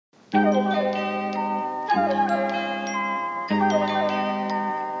It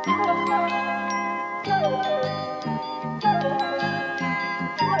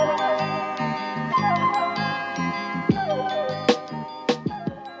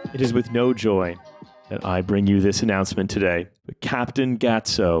is with no joy that I bring you this announcement today. But Captain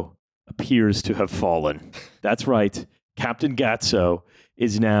Gatso appears to have fallen. That's right. Captain Gatso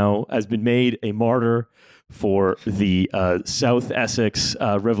has been made a martyr for the South Essex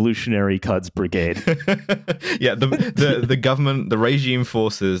Revolutionary Cuds Brigade. Yeah, the government, the regime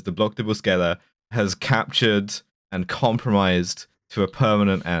forces, the Bloc de Busqueda, has captured and compromised to a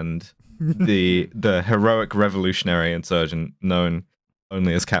permanent end the heroic revolutionary insurgent known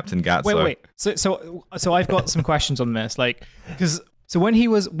only as Captain Gatso. Wait. So I've got some questions on this, so when he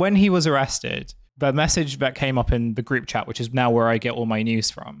was arrested, the message that came up in the group chat, which is now where I get all my news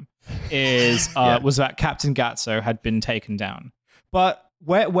from, was that Captain Gatso had been taken down. But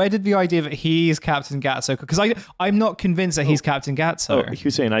where did the idea that he's Captain Gatso? Because I'm not convinced that he's Captain Gatso. Oh,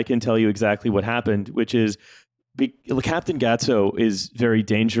 Hussein, I can tell you exactly what happened, which is Captain Gatso is very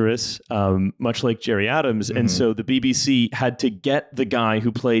dangerous, much like Jerry Adams, and so the BBC had to get the guy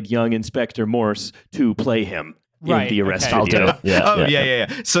who played young Inspector Morse to play him in the arrest video. Yeah.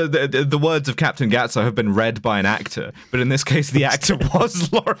 So the words of Captain Gatso have been read by an actor, but in this case, the actor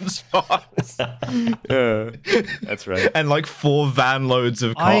was Lawrence Fox. That's right. And like 4 van loads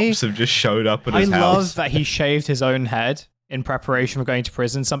of cops have just showed up at his house. I love that he shaved his own head in preparation for going to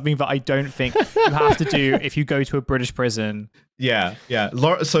prison, something that I don't think you have to do if you go to a British prison. Yeah.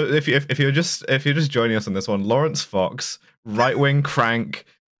 So if you're just joining us on this one, Lawrence Fox, right-wing crank,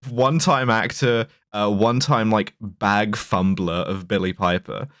 one-time actor, one-time like bag fumbler of Billy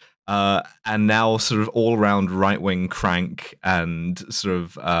Piper, and now sort of all-round right-wing crank and sort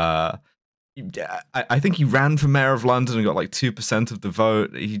of I think he ran for mayor of London and got like 2% of the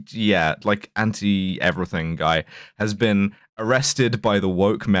vote. Like anti-everything guy has been arrested by the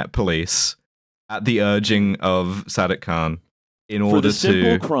woke Met Police at the urging of Sadiq Khan for the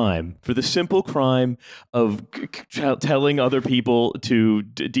simple crime of telling other people to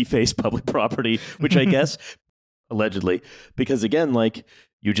deface public property, which I guess allegedly, because again, like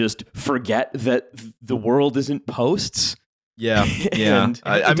you just forget that the world isn't posts. Yeah.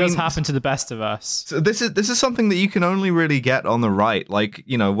 It does happen to the best of us. So this is something that you can only really get on the right. Like,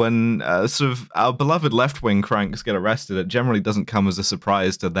 you know, when sort of our beloved left-wing cranks get arrested, it generally doesn't come as a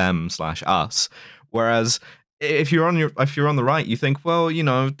surprise to them/us. Whereas if you're on the right, you think, well, you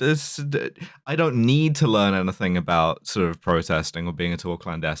know, I don't need to learn anything about sort of protesting or being at all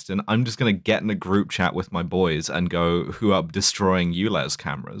clandestine. I'm just going to get in a group chat with my boys and go, who up destroying ULEZ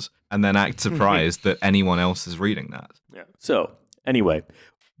cameras, and then act surprised that anyone else is reading that. Yeah. So anyway,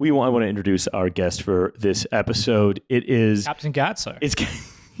 I want to introduce our guest for this episode. It is Captain Gatso.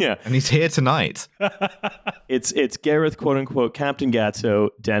 Yeah, and he's here tonight. It's Gareth, quote unquote, Captain Gatso.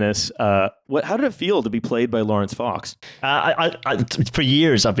 Dennis, how did it feel to be played by Lawrence Fox? For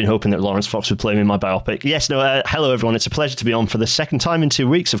years, I've been hoping that Lawrence Fox would play me in my biopic. Hello everyone. It's a pleasure to be on for the second time in 2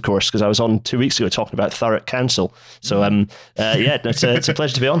 weeks, of course, because I was on 2 weeks ago talking about Thurrock Council. So it's a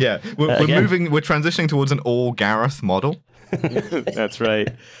pleasure to be on. Yeah, we're transitioning towards an all Gareth model. That's right.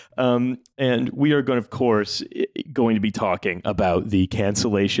 And we are going to be talking about the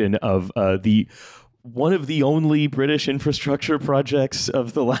cancellation of one of the only British infrastructure projects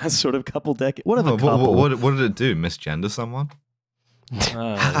of the last sort of couple decades. What did it do? Misgender someone?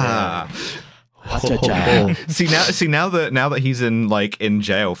 See now that he's in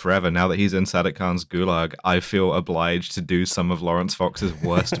jail forever, now that he's in Sadiq Khan's gulag, I feel obliged to do some of Lawrence Fox's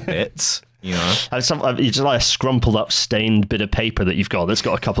worst bits. You know, it's just like a scrumpled up, stained bit of paper that you've got that's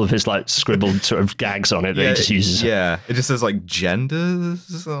got a couple of his like scribbled sort of gags on it that he just uses. Yeah, it just says like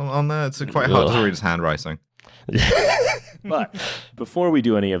genders on there. It's quite hard to read his handwriting. But before we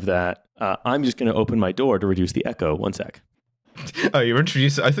do any of that, I'm just going to open my door to reduce the echo. 1 sec. Oh,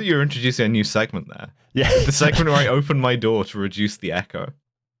 I thought you were introducing a new segment there. Yeah, the segment where I open my door to reduce the echo.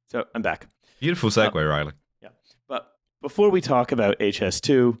 So I'm back. Beautiful segue, Riley. Yeah, but before we talk about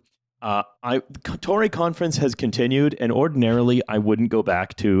HS2. The Tory conference has continued, and ordinarily I wouldn't go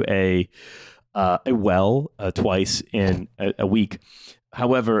back to a well twice in a week.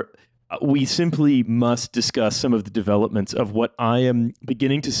 However, we simply must discuss some of the developments of what I am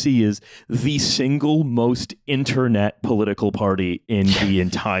beginning to see is the single most internet political party in the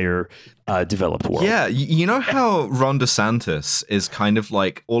entire developed world. Yeah, you know how Ron DeSantis is kind of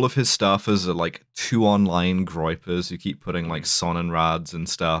like all of his staffers are like 2 online groypers who keep putting like Sonnenrads and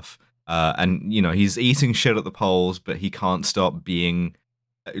stuff. And, you know, he's eating shit at the polls, but he can't stop being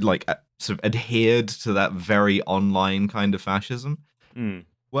like sort of adhered to that very online kind of fascism.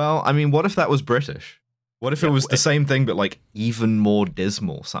 Well, I mean, what if that was British? What if it was the same thing, but like even more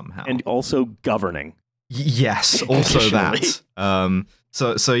dismal somehow? And also governing. Yes, also that.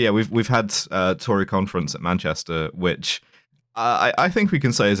 So yeah, we've had Tory conference at Manchester, which I think we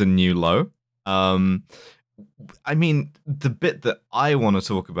can say is a new low. I mean, the bit that I want to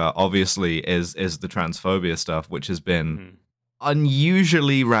talk about, obviously, is the transphobia stuff, which has been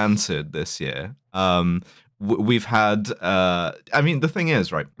unusually rancid this year. We've had, I mean, the thing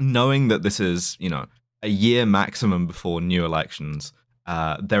is, right, knowing that this is, a year maximum before new elections,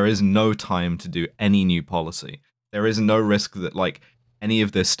 there is no time to do any new policy. There is no risk that, like, any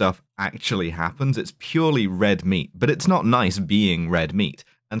of this stuff actually happens. It's purely red meat, but it's not nice being red meat.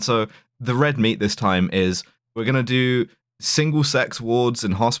 And so the red meat this time is we're going to do single-sex wards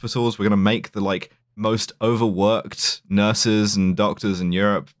in hospitals. We're going to make the, like, most overworked nurses and doctors in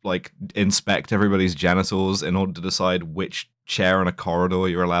Europe, like, inspect everybody's genitals in order to decide which chair in a corridor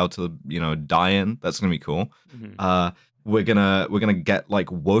you're allowed to, die in. That's going to be cool. We're gonna get, like,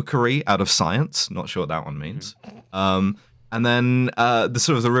 wokery out of science. Not sure what that one means. And then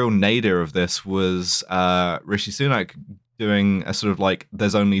the real nadir of this was Rishi Sunak doing a sort of like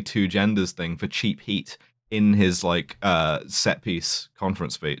there's only two genders thing for cheap heat in his like set piece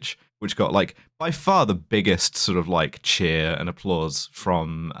conference speech, which got like by far the biggest sort of like cheer and applause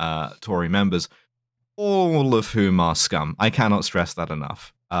from Tory members, all of whom are scum. I cannot stress that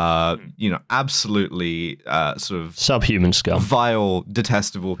enough. Absolutely sort of subhuman scum, vile,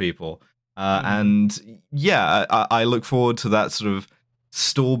 detestable people. And yeah, I look forward to that sort of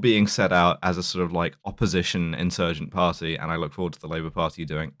stall being set out as a sort of like opposition insurgent party, and I look forward to the Labour Party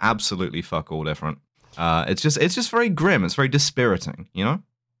doing absolutely fuck all different. It's just very grim. It's very dispiriting,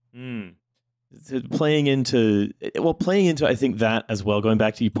 Playing into I think that as well. Going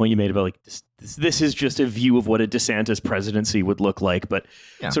back to your point you made about like this is just a view of what a DeSantis presidency would look like, but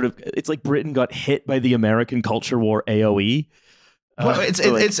sort of it's like Britain got hit by the American culture war AOE. Well,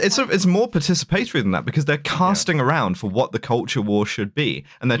 it's more participatory than that because they're casting around for what the culture war should be,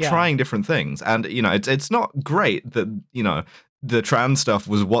 and they're trying different things. And it's not great that the trans stuff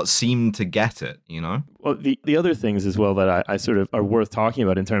was what seemed to get it. Well, the other things as well that I sort of are worth talking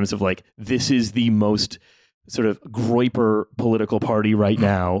about in terms of like this is the most sort of groiper political party right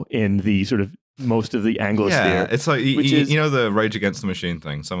now in the sort of most of the Anglosphere. Yeah, it's like the Rage Against the Machine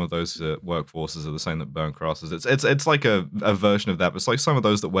thing. Some of those workforces are the same that burn crosses. It's like a version of that, but it's like some of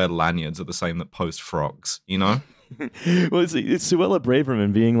those that wear lanyards are the same that post frocks. Well, it's Suella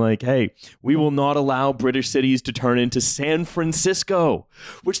Braverman being like, "Hey, we will not allow British cities to turn into San Francisco,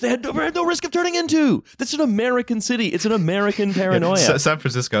 which they had no risk of turning into. That's an American city. It's an American paranoia. San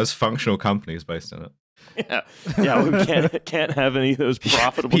Francisco has functional companies based in it." Yeah, we can't have any of those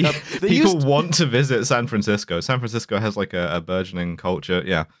profitable people want to visit San Francisco. San Francisco has like a burgeoning culture.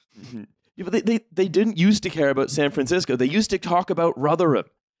 Yeah. But they didn't used to care about San Francisco. They used to talk about Rotherham,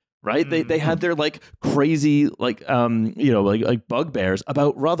 right? They had their like crazy like like bugbears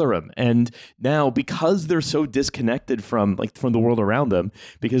about Rotherham, and now because they're so disconnected from the world around them,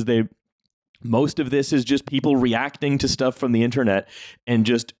 because most of this is just people reacting to stuff from the internet and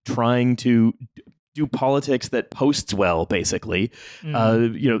just trying to do politics that posts well, basically.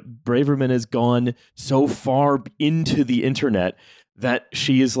 Braverman has gone so far into the internet that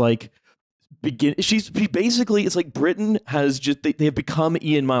she is like basically it's like Britain has just they have become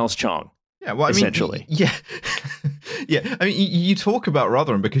Ian Miles Chong. Yeah, well, essentially. Yeah. I mean, you talk about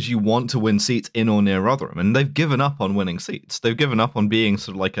Rotherham because you want to win seats in or near Rotherham, and they've given up on winning seats. They've given up on being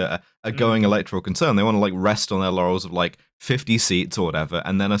sort of like a going electoral concern. They want to like rest on their laurels of like 50 seats or whatever,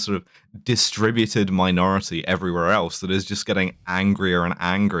 and then a sort of distributed minority everywhere else that is just getting angrier and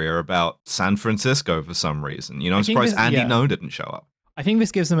angrier about San Francisco for some reason. I'm surprised Andy No didn't show up. I think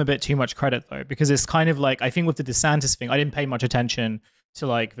this gives them a bit too much credit though, because it's kind of like, I think with the DeSantis thing, I didn't pay much attention to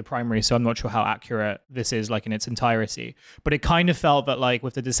like the primary, so I'm not sure how accurate this is like in its entirety, but it kind of felt that like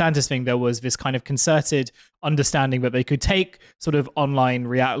with the DeSantis thing there was this kind of concerted understanding that they could take sort of online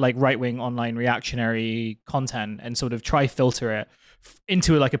right-wing online reactionary content and sort of try filter it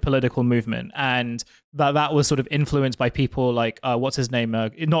into like a political movement, and that was sort of influenced by people like what's his name,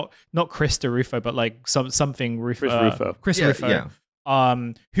 not Chris DeRufo, but like something Rufo. Chris Rufo.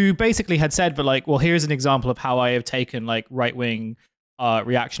 Who basically had said, but like, well, here's an example of how I have taken like right-wing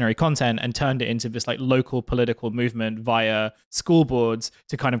reactionary content and turned it into this like local political movement via school boards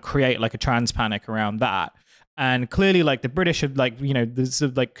to kind of create like a trans panic around that. And clearly like the British have like, the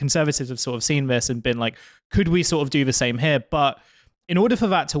sort of like conservatives have sort of seen this and been like, could we sort of do the same here? But in order for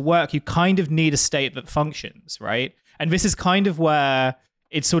that to work, you kind of need a state that functions, right? And this is kind of where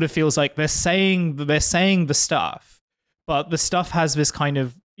it sort of feels like they're saying the stuff, but the stuff has this kind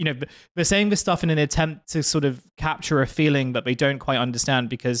of they're saying this stuff in an attempt to sort of capture a feeling that they don't quite understand,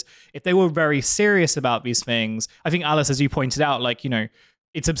 because if they were very serious about these things, I think, Alice, as you pointed out, like,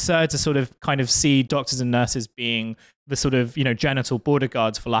 it's absurd to sort of kind of see doctors and nurses being the sort of, genital border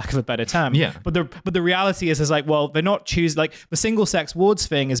guards, for lack of a better term. Yeah. But the reality is like, well, they're not like the single sex wards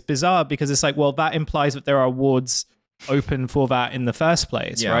thing is bizarre, because it's like, well, that implies that there are wards open for that in the first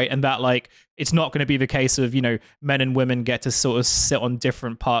place, right? And that, like, it's not going to be the case of, men and women get to sort of sit on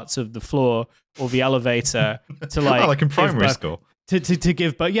different parts of the floor or the elevator to like, like in primary school. To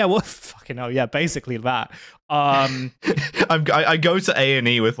give, but yeah, well, fucking hell, yeah, basically that. I go to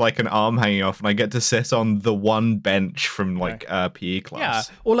A&E with like an arm hanging off, and I get to sit on the one bench from like PE class.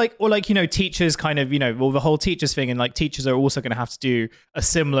 Yeah, or like teachers kind of the whole teachers thing, and like teachers are also going to have to do a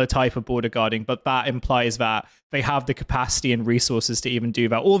similar type of border guarding, but that implies that they have the capacity and resources to even do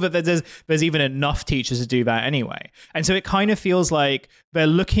that, or that there's even enough teachers to do that anyway. And so it kind of feels like they're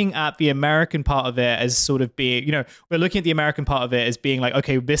looking at the American part of it as sort of being, we're looking at the American part of it as being like,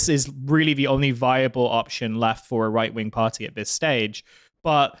 okay, this is really the only viable option left for a right-wing party at this stage.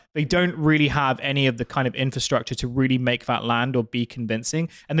 But they don't really have any of the kind of infrastructure to really make that land or be convincing.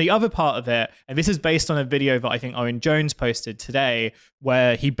 And the other part of it, and this is based on a video that I think Owen Jones posted today,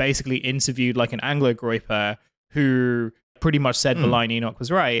 where he basically interviewed like an Anglo-groiper who pretty much said the line Enoch was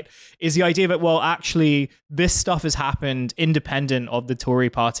right, is the idea that, well, actually, this stuff has happened independent of the Tory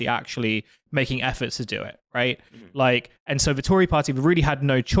party actually making efforts to do it, right? Like, and so the Tory party really had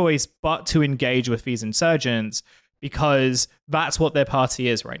no choice but to engage with these insurgents, because that's what their party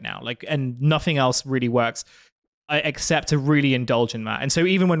is right now. Like, and nothing else really works except to really indulge in that. And so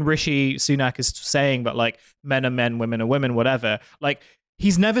even when Rishi Sunak is saying that, like, men are men, women are women, whatever, like,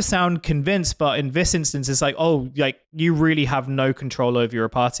 he's never sound convinced, but in this instance, it's like, oh, like, you really have no control over your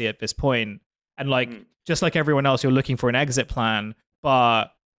party at this point. And like, just like everyone else, you're looking for an exit plan. But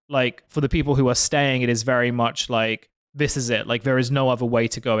like, for the people who are staying, it is very much like, this is it. Like, there is no other way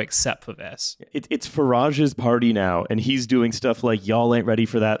to go except for this. It's Farage's party now, and he's doing stuff like, y'all ain't ready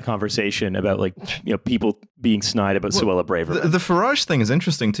for that conversation about, like, people being snide about Suella Braverman. The Farage thing is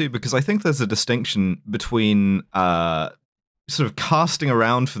interesting too, because I think there's a distinction between sort of casting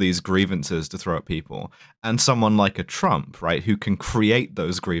around for these grievances to throw at people, and someone like a Trump, right, who can create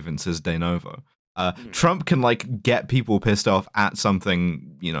those grievances de novo. Trump can like get people pissed off at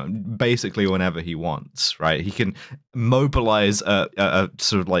something, basically whenever he wants, right? He can mobilize a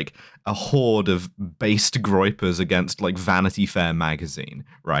sort of like a horde of based groypers against like Vanity Fair magazine,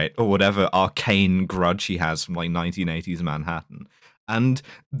 right? Or whatever arcane grudge he has from like 1980s Manhattan. And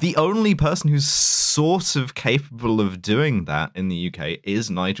the only person who's sort of capable of doing that in the UK is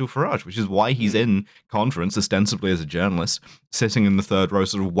Nigel Farage, which is why he's in conference, ostensibly as a journalist, sitting in the third row,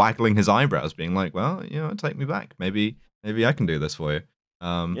 sort of waggling his eyebrows, being like, well, take me back. Maybe I can do this for you.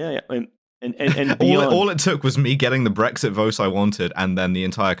 Yeah. And beyond, all it took was me getting the Brexit vote I wanted, and then the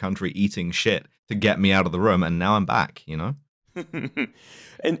entire country eating shit to get me out of the room, and now I'm back,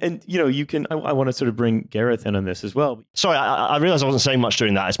 And you can. I want to sort of bring Gareth in on this as well. Sorry, I realized I wasn't saying much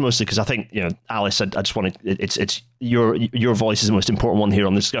during that. It's mostly because I think Alice. I just wanted it's your voice is the most important one here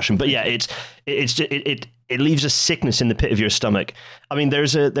on the discussion. But yeah, it leaves a sickness in the pit of your stomach. I mean,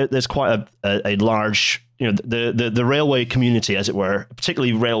 there's quite a large the railway community, as it were,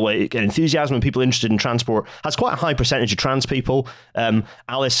 particularly railway enthusiasm and people interested in transport, has quite a high percentage of trans people.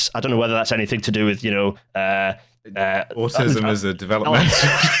 Alice, I don't know whether that's anything to do with autism is a development.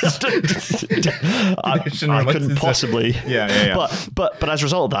 I couldn't possibly. Yeah. But as a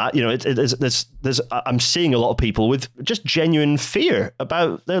result of that, there's I'm seeing a lot of people with just genuine fear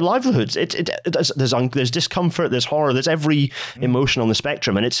about their livelihoods. There's discomfort, there's horror, there's every emotion on the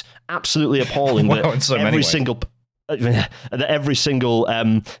spectrum, and it's absolutely appalling that every single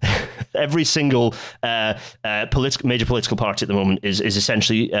major political party at the moment is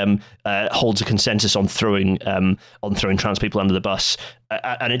essentially holds a consensus on throwing trans people under the bus,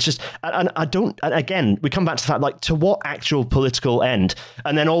 and it's just and again we come back to the fact, like, to what actual political end,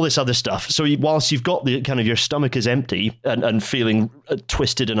 and then all this other stuff. So whilst you've got the kind of your stomach is empty and feeling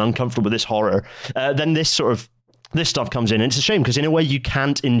twisted and uncomfortable with this horror, then this stuff comes in, and it's a shame because in a way you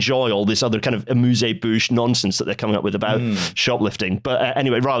can't enjoy all this other kind of amuse-bouche nonsense that they're coming up with about shoplifting. But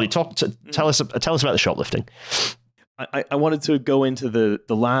anyway, Riley, tell us about the shoplifting. I wanted to go into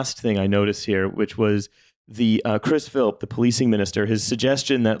the last thing I noticed here, which was the Chris Philp, the policing minister, his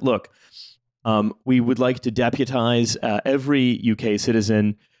suggestion that, look, we would like to deputize every UK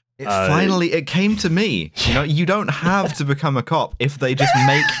citizen. It came to me. You don't have to become a cop if they just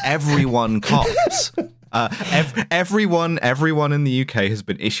make everyone cops. Everyone in the UK has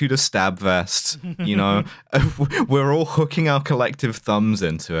been issued a stab vest. You know, we're all hooking our collective thumbs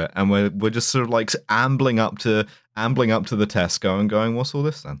into it, and we're just sort of like ambling up to the Tesco and going, "What's all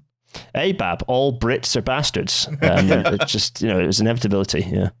this then?" Hey, Bab, all Brits are bastards. It's just, it was inevitability.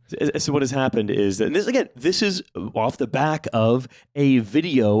 Yeah. So what has happened is that this is off the back of a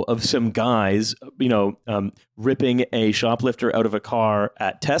video of some guys, ripping a shoplifter out of a car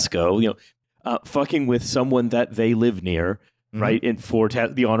at Tesco, fucking with someone that they live near, right? For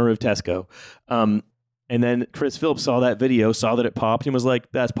the honor of Tesco. And then Chris Phillips saw that video, saw that it popped, and was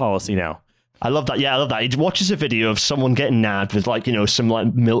like, "That's policy now." I love that. Yeah, I love that. He watches a video of someone getting nabbed with some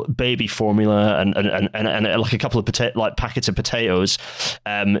milk, baby formula and like a couple of packets of potatoes,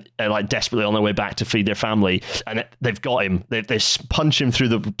 like desperately on their way back to feed their family, and they've got him. They punch him through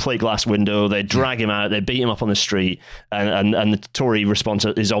the plate glass window. They drag him out. They beat him up on the street, and the Tory response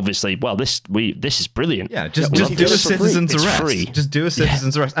is obviously, "Well, this is brilliant." Yeah, just do a citizen's arrest. Free. Just do a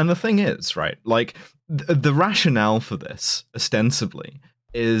citizen's arrest. And the thing is, right, like the rationale for this ostensibly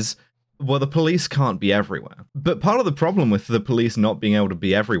is, well, the police can't be everywhere. But part of the problem with the police not being able to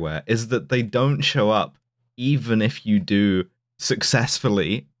be everywhere is that they don't show up even if you do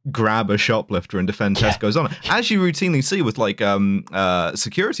successfully grab a shoplifter and defend Tesco's honor. As you routinely see with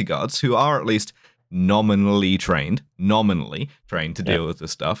security guards who are at least nominally trained to deal with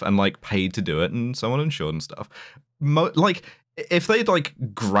this stuff and like paid to do it and so on, insured and stuff. If they'd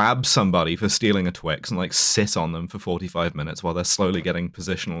grab somebody for stealing a Twix and sit on them for 45 minutes while they're slowly getting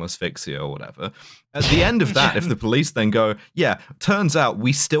positional asphyxia or whatever, at the end of that, if the police then go, "Yeah, turns out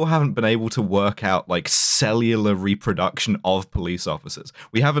we still haven't been able to work out cellular reproduction of police officers.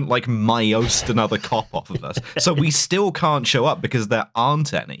 We haven't myosed another cop off of us, so we still can't show up because there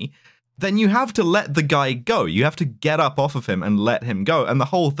aren't any," then you have to let the guy go. You have to get up off of him and let him go. And the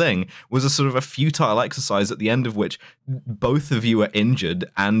whole thing was a sort of a futile exercise at the end of which both of you are injured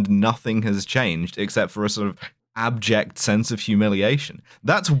and nothing has changed except for a sort of abject sense of humiliation.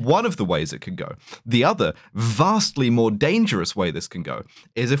 That's one of the ways it could go. The other, vastly more dangerous way this can go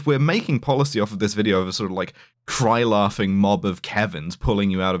is if we're making policy off of this video of a sort of cry-laughing mob of Kevins pulling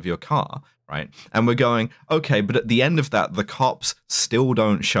you out of your car, right? And we're going, okay, but at the end of that, the cops still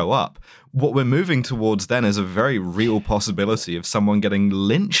don't show up. What we're moving towards then is a very real possibility of someone getting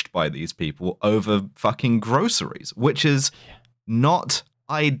lynched by these people over fucking groceries, which is not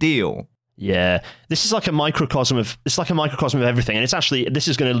ideal. Yeah, this is like a microcosm of everything, and it's actually, this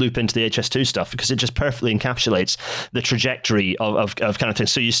is going to loop into the HS2 stuff because it just perfectly encapsulates the trajectory of kind of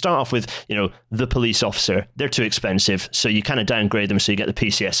things. So you start off with the police officer, they're too expensive, so you kind of downgrade them, so you get the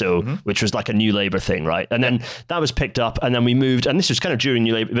PCSO, which was like a New Labour thing, right? And then that was picked up, and then we moved, and this was kind of during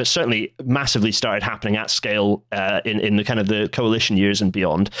New Labour, but certainly massively started happening at scale in the kind of the coalition years and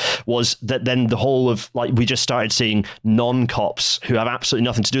beyond. Was that then the whole of we just started seeing non-cops who have absolutely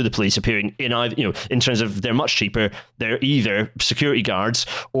nothing to do with the police appearing in either, in terms of they're much cheaper. They're either security guards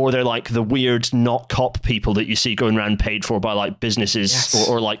or they're the weird not cop people that you see going around paid for by businesses, yes,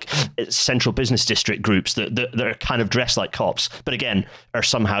 or central business district groups that are kind of dressed like cops, but again are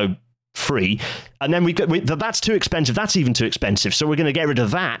somehow free. And then that's too expensive. That's even too expensive. So we're going to get rid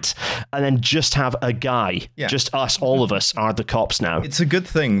of that and then just have a guy. Yeah. Just us, all of us are the cops now. It's a good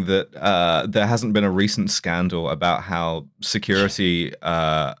thing that there hasn't been a recent scandal about how security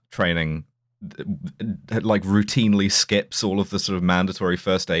training routinely skips all of the sort of mandatory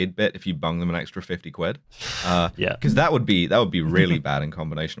first aid bit if you bung them an extra 50 quid. Yeah, because that would be really bad in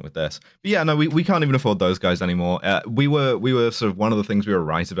combination with this. But yeah, no, we can't even afford those guys anymore. We were sort of, one of the things we were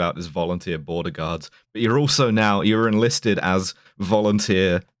right about is volunteer border guards, but you're enlisted as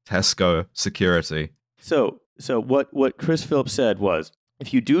volunteer Tesco security. So what Chris Phillips said was,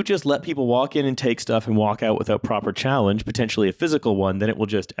 if you do just let people walk in and take stuff and walk out without proper challenge, potentially a physical one, then it will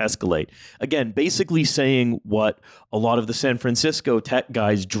just escalate. Again, basically saying what a lot of the San Francisco tech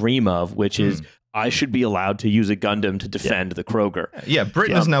guys dream of, which is, I should be allowed to use a Gundam to defend the Kroger. Yeah,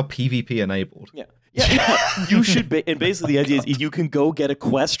 Britain is now PvP enabled. Yeah. You should be, and basically the idea is you can go get a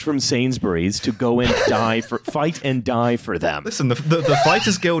quest from Sainsbury's to go and fight and die for them. Listen, the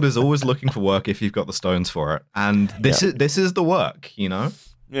Fighters Guild is always looking for work if you've got the stones for it, and this is the work,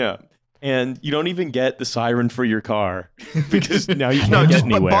 Yeah. And you don't even get the siren for your car because now you can't get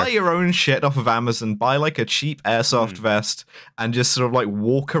anywhere. Buy your own shit off of Amazon. Buy a cheap airsoft vest and just sort of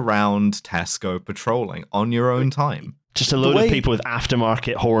walk around Tesco patrolling on your own time. Just a load of people with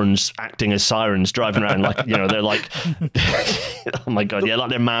aftermarket horns acting as sirens driving around they're oh my god, like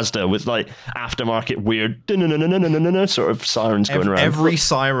their Mazda with aftermarket weird sort of sirens going around. Every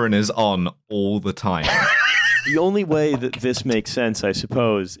siren is on all the time. The only way that this makes sense, I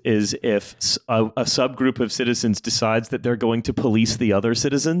suppose, is if a subgroup of citizens decides that they're going to police the other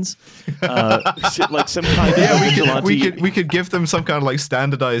citizens, like some kind of vigilante. we could give them some kind of like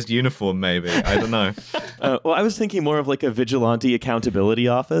standardized uniform, maybe. I don't know. Well, I was thinking more of like a vigilante accountability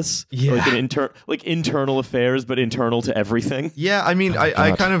office, like an internal affairs, but internal to everything. Yeah, I mean,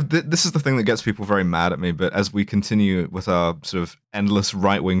 I kind of this is the thing that gets people very mad at me. But as we continue with our sort of endless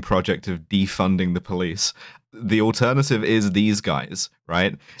right-wing project of defunding the police, the alternative is these guys,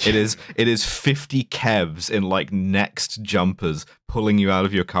 right? It is 50 kevs in like Next jumpers pulling you out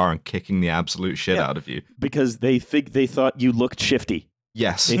of your car and kicking the absolute shit out of you because they thought you looked shifty.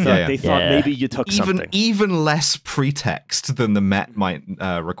 Yes, they thought maybe you took something. Even less pretext than the Met might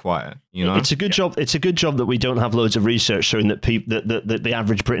require. You know, it's a good job. It's a good job that we don't have loads of research showing that that the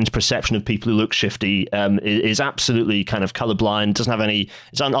average Briton's perception of people who look shifty is absolutely kind of colorblind. Doesn't have any.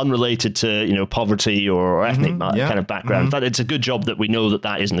 It's unrelated to poverty or ethnic kind of background. But it's a good job that we know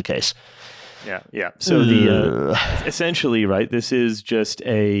that isn't the case. Yeah. So the essentially, right. This is just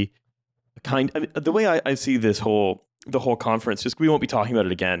a kind. I mean, the way I see the whole conference, just we won't be talking about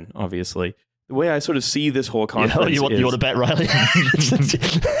it again, obviously. The way I sort of see this whole conference you want to bet, Riley?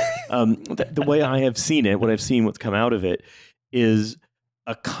 The way I have seen it, what's come out of it, is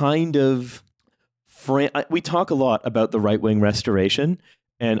a kind of we talk a lot about the right-wing restoration,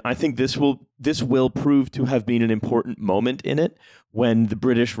 and I think this will prove to have been an important moment in it when the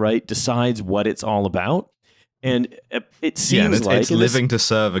British right decides what it's all about. And it seems it's living to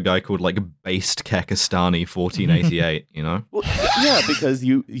serve a guy called like Based Kekistani 1488, Well, yeah, because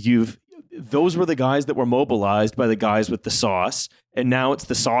those were the guys that were mobilized by the guys with the sauce, and now it's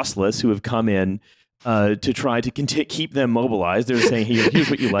the sauceless who have come in to try to keep them mobilized. They're saying, here's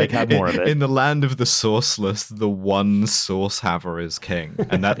what you like, have more of it. In the land of the sauceless, the one sauce haver is king,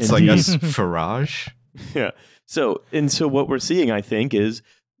 and that's I guess Farage. Yeah. So what we're seeing, I think, is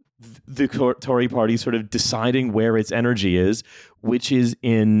the Tory party sort of deciding where its energy is, which is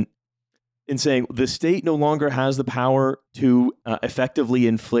in saying the state no longer has the power to effectively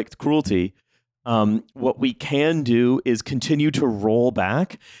inflict cruelty. What we can do is continue to roll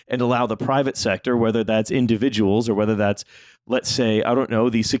back and allow the private sector, whether that's individuals or whether that's, let's say, I don't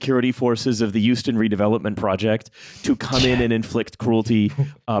know, the security forces of the Euston Redevelopment Project, to come in and inflict cruelty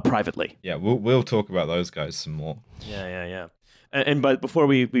privately. Yeah, we'll talk about those guys some more. Yeah. But before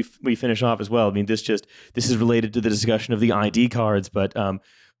we finish off as well, I mean, this is related to the discussion of the ID cards. But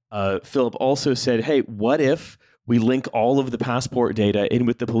Philip also said, hey, what if we link all of the passport data in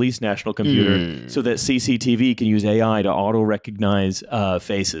with the police national computer so that CCTV can use AI to auto-recognize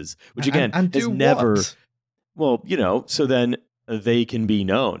faces, which again has never... What? Well, so then they can be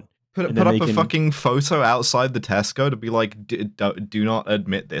known. Put up a fucking photo outside the Tesco to be like, do not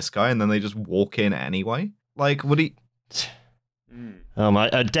admit this guy, and then they just walk in anyway? Like, would he...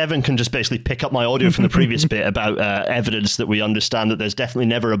 Devin can just basically pick up my audio from the previous bit about evidence that we understand that there's definitely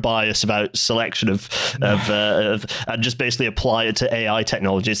never a bias about selection of and just basically apply it to AI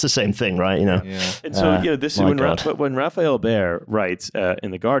technology. It's the same thing, right? Yeah. And so this is when Raphael Baer writes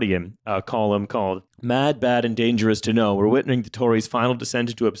in the Guardian a column called "Mad, Bad, and Dangerous to Know. We're witnessing the Tories' final descent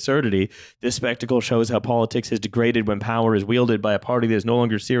into absurdity. This spectacle shows how politics has degraded when power is wielded by a party that is no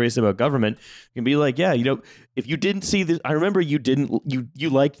longer serious about government." You can be like, yeah, if you didn't see this, I remember you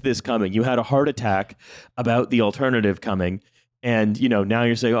liked this coming. You had a heart attack about the alternative coming, and now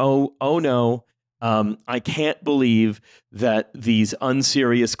you're saying, oh no, I can't believe that these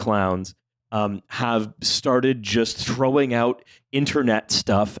unserious clowns have started just throwing out internet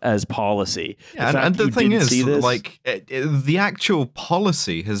stuff as policy. Yeah, and the thing is, like, the actual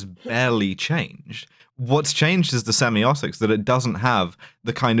policy has barely changed. What's changed is the semiotics, that it doesn't have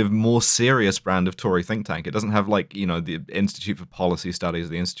the kind of more serious brand of Tory think tank. It doesn't have the Institute for Policy Studies,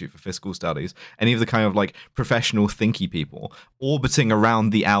 the Institute for Fiscal Studies, any of the kind of like professional thinky people orbiting around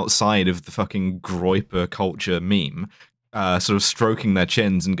the outside of the fucking Groyper culture meme, sort of stroking their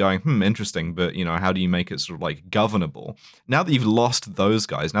chins and going, interesting, but how do you make it sort of like governable? Now that you've lost those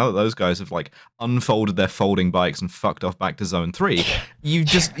guys, now that those guys have like unfolded their folding bikes and fucked off back to zone 3,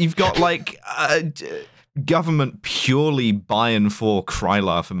 you've got like government purely by and for cry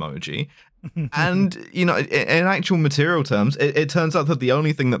laugh emoji. And in actual material terms, it turns out that the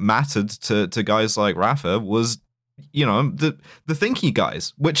only thing that mattered to guys like Rafa was the thinky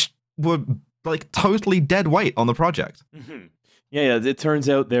guys, which were like totally dead weight on the project. Mm-hmm. Yeah. It turns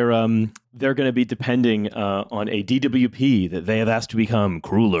out they're going to be depending on a DWP that they have asked to become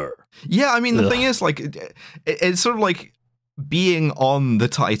crueler. Yeah, I mean the thing is, like, it's sort of like being on the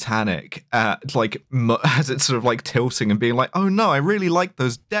Titanic, as it's sort of like tilting and being like, oh no, I really like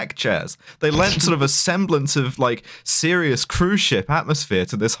those deck chairs. They lent sort of a semblance of like serious cruise ship atmosphere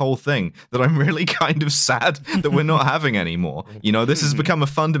to this whole thing that I'm really kind of sad that we're not having anymore. You know, this has become a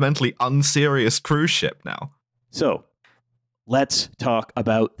fundamentally unserious cruise ship now. So let's talk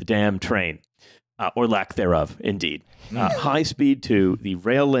about the damn train. Or lack thereof, indeed. High Speed 2, the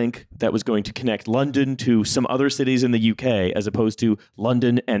rail link that was going to connect London to some other cities in the UK, as opposed to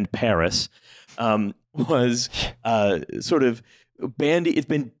London and Paris, was sort of bandied. It's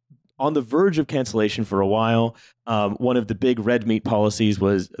been on the verge of cancellation for a while. One of the big red meat policies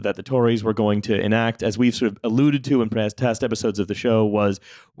was that the Tories were going to enact, as we've sort of alluded to in past episodes of the show, was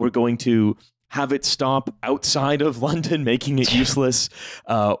we're going to have it stop outside of London, making it useless,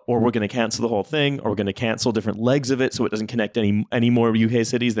 or we're going to cancel the whole thing, or we're going to cancel different legs of it so it doesn't connect any more UK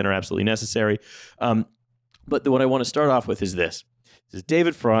cities than are absolutely necessary. But what I want to start off with is this. This is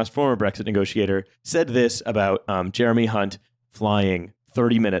David Frost, former Brexit negotiator, said this about Jeremy Hunt flying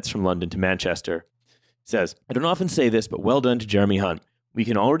 30 minutes from London to Manchester. Says, I don't often say this, but well done to Jeremy Hunt. We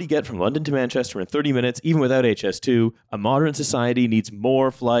can already get from London to Manchester in 30 minutes, even without HS2. A modern society needs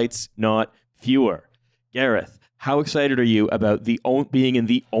more flights, not fewer. Gareth, how excited are you about being in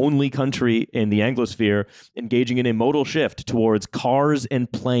the only country in the Anglosphere engaging in a modal shift towards cars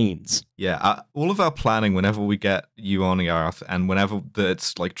and planes? Yeah, all of our planning, whenever we get you on, Gareth, and whenever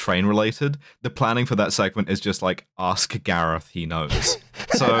it's like train related, the planning for that segment is just like, ask Gareth, he knows.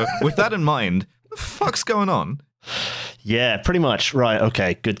 So with that in mind, what the fuck's going on? Yeah, pretty much. Right,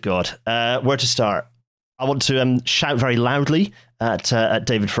 okay, good God. Where to start? I want to shout very loudly at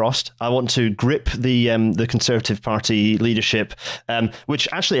David Frost. I want to grip the Conservative Party leadership, which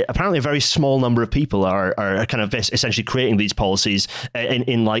actually apparently a very small number of people are kind of essentially creating these policies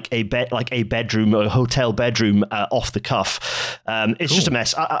in like a bedroom, a hotel bedroom off the cuff. It's just a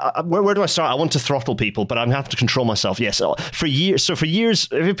mess. Where do I start? I want to throttle people, but I'm going to have to control myself. Yes, for years.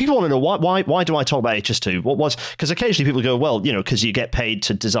 If people want to know why do I talk about HS2? Because occasionally people go, well, you know, because you get paid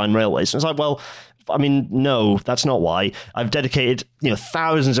to design railways. And it's like, well, I mean, no, that's not why. I've dedicated,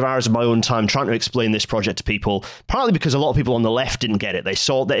 thousands of hours of my own time trying to explain this project to people, partly because a lot of people on the left didn't get it. They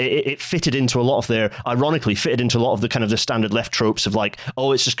saw that it fitted into a lot of ironically fitted into a lot of the kind of the standard left tropes of like,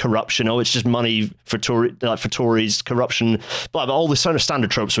 oh, it's just corruption, oh, it's just money for Tories, corruption, blah, blah. All the sort of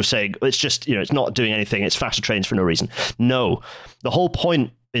standard tropes were saying, it's just, it's not doing anything, it's faster trains for no reason. No, the whole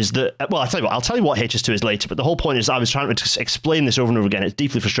point is that, well, I'll tell you what HS2 is later, but the whole point is I was trying to explain this over and over again. It's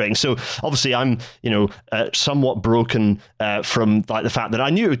deeply frustrating. So obviously I'm, somewhat broken from like the fact that I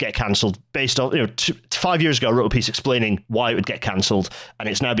knew it would get cancelled based on, 5 years ago I wrote a piece explaining why it would get cancelled, and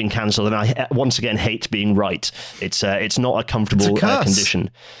it's now been cancelled, and I once again hate being right. It's not a comfortable condition.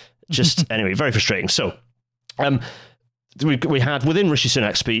 Just anyway, very frustrating. So, we had within Rishi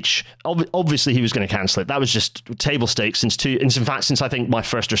Sunak's speech, obviously he was going to cancel it. That was just table stakes since I think my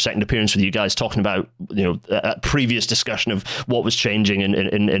first or second appearance with you guys talking about a previous discussion of what was changing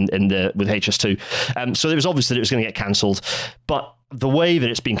with HS2. So it was obvious that it was going to get cancelled, but the way that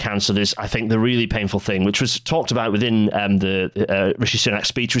it's been cancelled is, I think, the really painful thing, which was talked about within the Rishi Sunak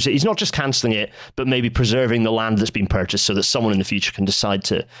speech, was that he's not just cancelling it, but maybe preserving the land that's been purchased so that someone in the future can decide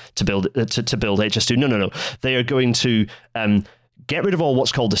to build HS2. No. They are going to get rid of all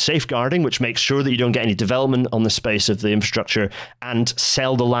what's called the safeguarding, which makes sure that you don't get any development on the space of the infrastructure, and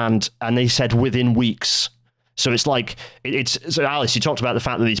sell the land. And they said within weeks. So it's like, so Alice, you talked about the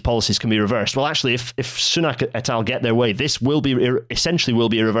fact that these policies can be reversed. Well, actually, if Sunak et al. Get their way, this will be essentially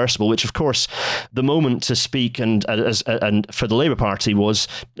irreversible, which, of course, the moment to speak and for the Labour Party was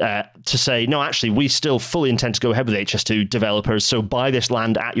to say, no, actually, we still fully intend to go ahead with HS2 developers, so buy this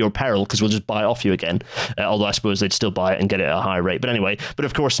land at your peril, because we'll just buy it off you again. Although I suppose they'd still buy it and get it at a higher rate. But anyway,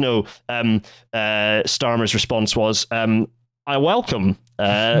 of course, no. Starmer's response was, I welcome.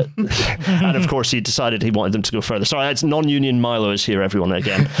 And of course, he decided he wanted them to go further. Sorry, it's non-union Milo is here, everyone,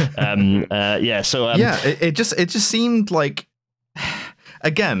 again. It just seemed like,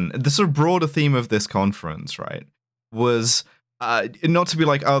 again, the sort of broader theme of this conference, right, was not to be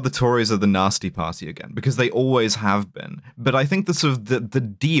like, oh, the Tories are the nasty party again, because they always have been. But I think the sort of the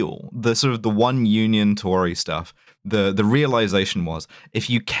deal, the sort of the one union Tory stuff, the realization was,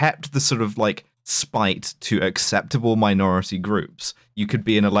 if you kept the sort of like spite to acceptable minority groups, you could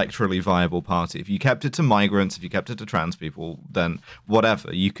be an electorally viable party. If you kept it to migrants, if you kept it to trans people, then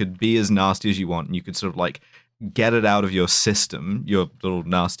whatever, you could be as nasty as you want, and you could sort of like get it out of your system, your little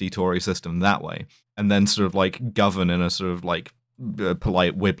nasty Tory system, that way, and then sort of like govern in a sort of like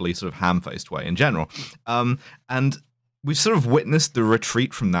polite, wibbly, sort of ham-faced way in general. And we've sort of witnessed the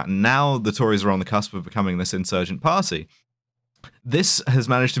retreat from that. Now the Tories are on the cusp of becoming this insurgent party. This has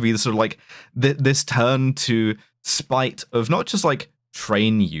managed to be the sort of like this turn to spite of not just like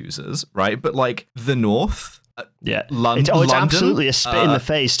train users, right, but like the North. Yeah, London. It's absolutely a spit in the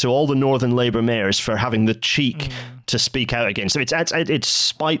face to all the Northern Labour mayors for having the cheek to speak out against it. It's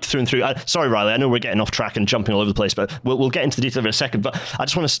spite through and through. Sorry, Riley, I know we're getting off track and jumping all over the place, but we'll get into the detail in a second. But I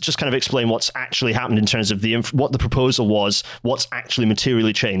just want to just kind of explain what's actually happened in terms of what the proposal was, what's actually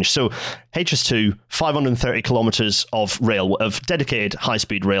materially changed. So HS2, 530 kilometres of dedicated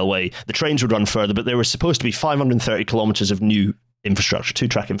high-speed railway. The trains would run further, but there was supposed to be 530 kilometres of new infrastructure,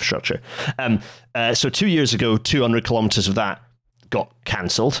 two-track infrastructure. So 2 years ago, 200 kilometres of that got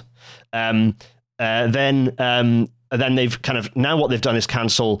cancelled. Then they've kind of, now what they've done is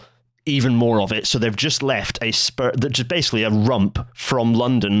cancel even more of it. So they've just left just basically a rump from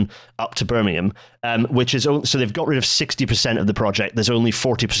London up to Birmingham, which is, so they've got rid of 60% of the project. There's only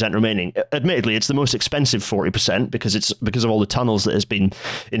 40% remaining. Admittedly, it's the most expensive 40% because of all the tunnels that has been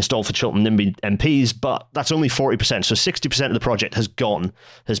installed for Chiltern NIMBY MPs, but that's only 40%. So 60% of the project has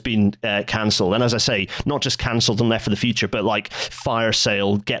been cancelled. And as I say, not just cancelled and left for the future, but like fire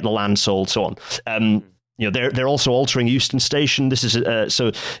sale, get the land sold, so on. They're also altering Euston Station. This is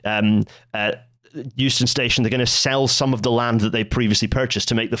Euston Station. They're going to sell some of the land that they previously purchased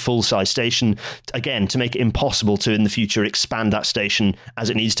to make the full size station, again, to make it impossible to in the future expand that station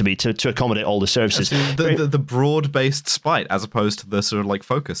as it needs to be to accommodate all the services. The broad based spite as opposed to the sort of like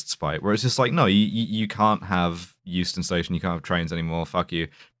focused spite, where it's just like, no, you can't have Euston Station, you can't have trains anymore. Fuck you.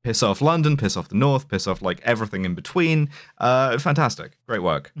 Piss off London, piss off the North, piss off like everything in between. Fantastic, great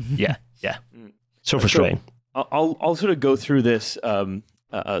work. Yeah. So frustrating. So I'll sort of go through this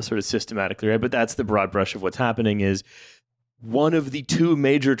sort of systematically, right? But that's the broad brush of what's happening. Is one of the two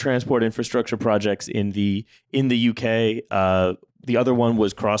major transport infrastructure projects in the UK. The other one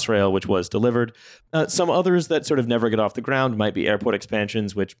was Crossrail, which was delivered. Some others that sort of never get off the ground might be airport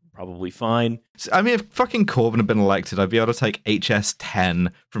expansions, which probably fine. I mean, if fucking Corbyn had been elected, I'd be able to take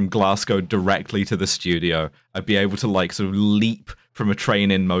HS10 from Glasgow directly to the studio. I'd be able to like sort of leap from a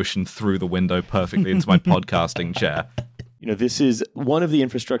train in motion through the window perfectly into my podcasting chair. This is one of the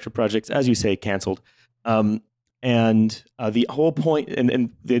infrastructure projects, as you say, canceled. And the whole point, and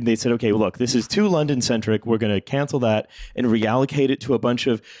then they said, okay, well, look, this is too London-centric. We're going to cancel that and reallocate it to a bunch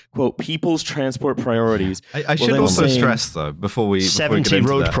of, quote, people's transport priorities. I should also stress, though, before we 70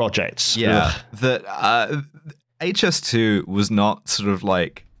 road projects. Yeah, that HS2 was not sort of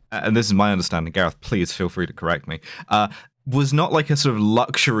like, and this is my understanding, Gareth, please feel free to correct me, was not like a sort of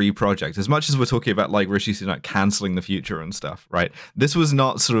luxury project. As much as we're talking about like Rishi Sunak cancelling the future and stuff, right? This was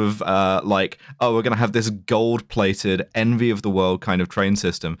not sort of like, oh, we're going to have this gold-plated, envy of the world kind of train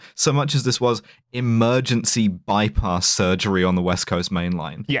system, so much as this was emergency bypass surgery on the West Coast Main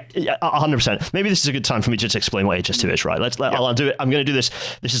Line. Yeah, 100%. Maybe this is a good time for me to just explain what HS2 is, right? I'll do it. I'm going to do this.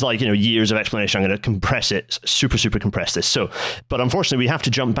 This is like, years of explanation. I'm going to compress it, super compress this. So, but unfortunately, we have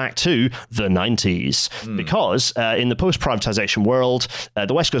to jump back to the 90s because in the post-privatization world,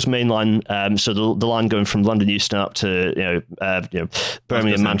 the West Coast Main Line, so the line going from London Euston up to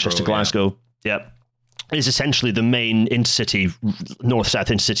Birmingham, Manchester, Glasgow, is essentially the main intercity, north-south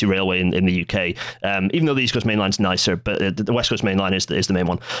intercity railway in the UK. Even though the East Coast Main Line's nicer, but the West Coast Main Line is the main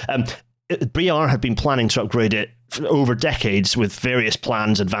one. BR had been planning to upgrade it over decades with various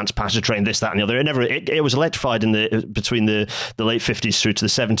plans, advanced passenger train, this, that, and the other. It was electrified between the late 50s through to the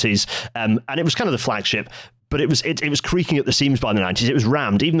 70s, and it was kind of the flagship. But it was creaking at the seams by the 90s. It was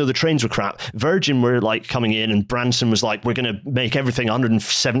rammed, even though the trains were crap. Virgin were like coming in, and Branson was like, we're going to make everything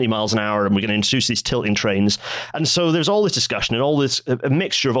 170 miles an hour, and we're going to introduce these tilting trains. And so there's all this discussion and all this a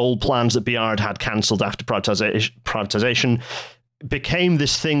mixture of old plans that BR had cancelled after privatisation. Became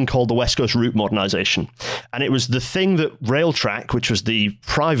this thing called the West Coast Route Modernisation. And it was the thing that Railtrack, which was the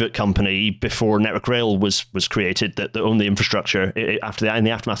private company before Network Rail was created, that owned the infrastructure in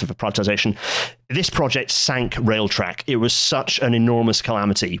the aftermath of privatisation. This project sank Railtrack. It was such an enormous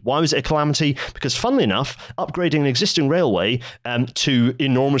calamity. Why was it a calamity? Because funnily enough, upgrading an existing railway to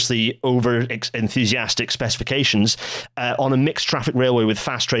enormously over-enthusiastic specifications on a mixed traffic railway with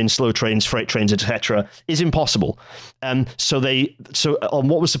fast trains, slow trains, freight trains, etc., is impossible. So on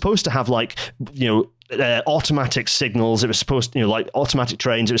what was supposed to have automatic signals, it was supposed to, like automatic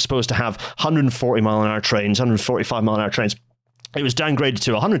trains, it was supposed to have 140 mile an hour trains, 145 mile an hour trains. It was downgraded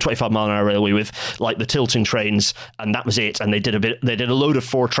to 125 mile an hour railway with like the tilting trains, and that was it. And they did a load of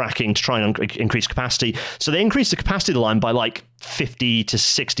forward tracking to try and increase capacity. So they increased the capacity of the line by like 50 to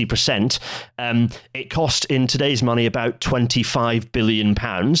 60%. It cost in today's money about £25 billion.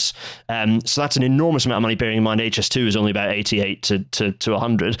 So that's an enormous amount of money, bearing in mind HS2 is only about 88 to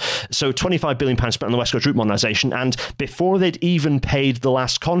 100. So £25 billion spent on the West Coast route modernisation. And before they'd even paid the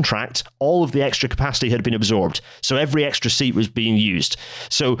last contract, all of the extra capacity had been absorbed. So every extra seat was being used.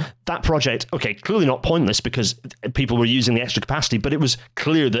 So that project, okay, clearly not pointless because people were using the extra capacity, but it was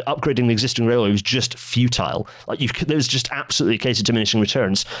clear that upgrading the existing railway was just futile. Like there was just absolutely a case of diminishing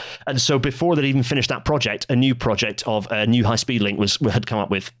returns. And so before they'd even finished that project, a new project of a new high-speed link had come up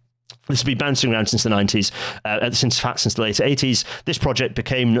with. This has been bouncing around since the 90s, since the late 80s. This project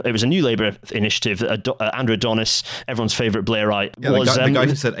it was a new Labour initiative. Andrew Adonis, everyone's favourite Blairite, was... the guy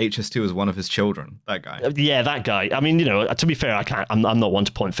who said HS2 was one of his children, that guy. Yeah, that guy. I mean, to be fair, I'm not one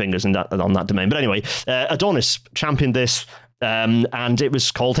to point fingers on that domain. But anyway, Adonis championed this. And it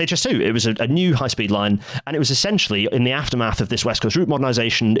was called HS2. It was a new high-speed line, and it was essentially, in the aftermath of this West Coast route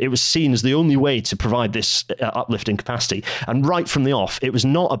modernisation, it was seen as the only way to provide this uplift in capacity. And right from the off, it was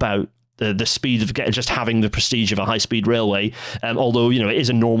not about the speed of just having the prestige of a high-speed railway, although, it is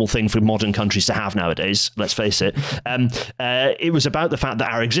a normal thing for modern countries to have nowadays, let's face it. It was about the fact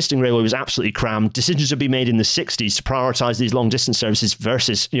that our existing railway was absolutely crammed. Decisions would be made in the 60s to prioritise these long-distance services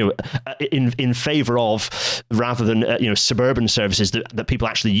versus, in favour of, rather than, suburban services that people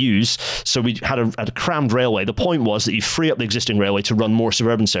actually use. So we had a crammed railway. The point was that you free up the existing railway to run more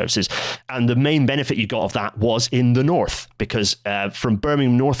suburban services. And the main benefit you got of that was in the north, because from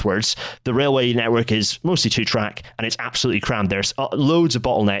Birmingham northwards, the railway network is mostly two-track, and it's absolutely crammed. There's loads of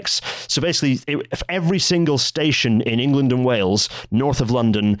bottlenecks. So basically, if every single station in England and Wales, north of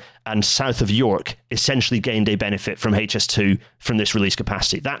London and south of York, essentially gained a benefit from HS2 from this release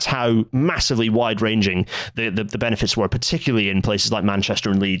capacity. That's how massively wide-ranging the benefits were, particularly in places like Manchester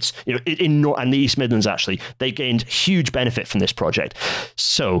and Leeds. And the East Midlands, actually, they gained huge benefit from this project.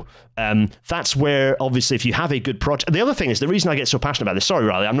 So that's where, obviously, if you have a good project... The other thing is, the reason I get so passionate about this, sorry,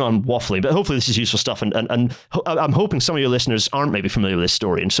 Riley, I'm waffling, but hopefully this is useful stuff, and I'm hoping some of your listeners aren't maybe familiar with this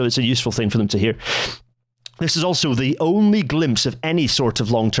story, and so it's a useful thing for them to hear. This is also the only glimpse of any sort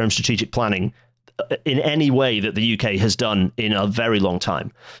of long-term strategic planning in any way that the UK has done in a very long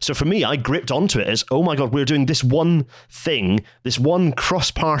time. So for me, I gripped onto it as, oh my God, we're doing this one thing, this one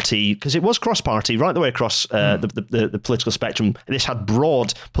cross-party, because it was cross-party right the way across the political spectrum. This had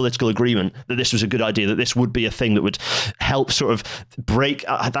broad political agreement that this was a good idea, that this would be a thing that would help sort of break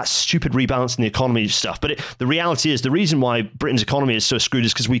that stupid rebalance in the economy stuff. But the reality is, the reason why Britain's economy is so screwed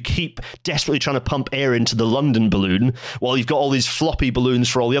is because we keep desperately trying to pump air into the London balloon, while you've got all these floppy balloons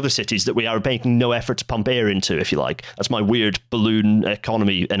for all the other cities that we are making no effort to pump air into, if you like. That's my weird balloon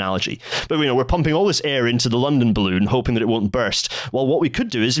economy analogy. But we're pumping all this air into the London balloon, hoping that it won't burst. Well, what we could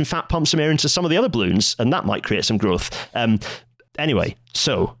do is, in fact, pump some air into some of the other balloons, and that might create some growth. Anyway,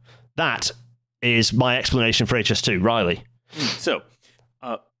 so that is my explanation for HS2. Riley. So,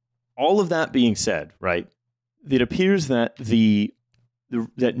 all of that being said, right, it appears that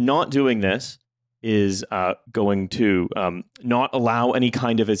that not doing this is going to not allow any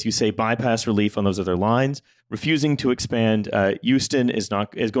kind of, as you say, bypass relief on those other lines. Refusing to expand Euston is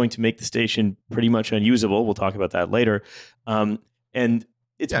going to make the station pretty much unusable. We'll talk about that later. And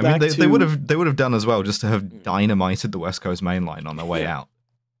it's they would have done as well, just to have dynamited the West Coast Main Line on their way out.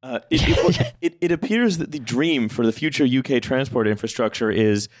 It appears that the dream for the future UK transport infrastructure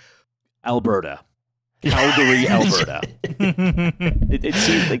is Alberta. Calgary, Alberta. It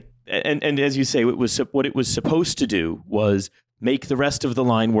seems like, and as you say, what it was supposed to do was make the rest of the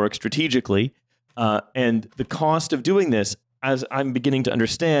line work strategically, and the cost of doing this, as I'm beginning to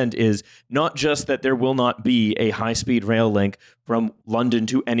understand, is not just that there will not be a high-speed rail link from London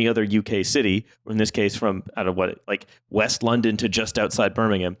to any other UK city, or in this case from West London to just outside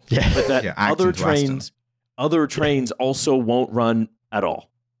Birmingham, but that other trains also won't run at all.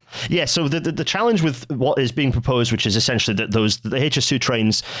 Yeah, so the challenge with what is being proposed, which is essentially that the HS2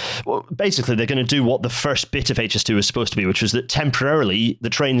 trains, well, basically they're going to do what the first bit of HS2 was supposed to be, which was that temporarily the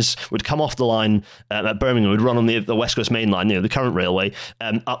trains would come off the line at Birmingham, would run on the West Coast Main Line, the current railway,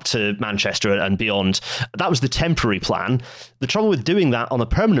 up to Manchester and beyond. That was the temporary plan. The trouble with doing that on a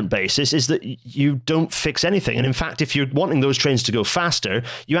permanent basis is that you don't fix anything. And in fact, if you're wanting those trains to go faster,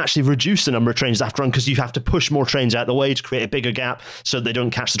 you actually reduce the number of trains that have to run, because you have to push more trains out of the way to create a bigger gap so they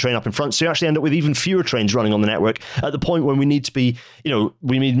don't catch the train up in front. So you actually end up with even fewer trains running on the network at the point when we need to be,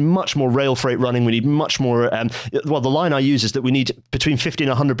 we need much more rail freight running. We need much more, the line I use is that we need between 50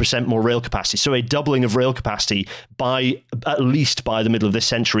 and 100% more rail capacity. So a doubling of rail capacity at least by the middle of this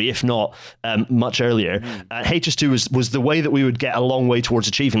century, if not much earlier. HS2 was the way that we would get a long way towards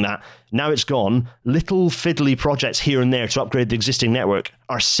achieving that. Now it's gone. Little fiddly projects here and there to upgrade the existing network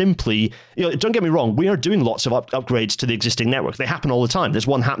are simply, don't get me wrong, we are doing lots of upgrades to the existing network. They happen all the time. There's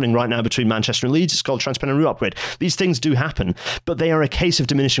one happening right now between Manchester and Leeds. It's called Transpennine Route Upgrade. These things do happen, but they are a case of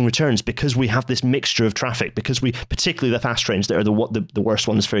diminishing returns because we have this mixture of traffic, because we, particularly the fast trains, that are the worst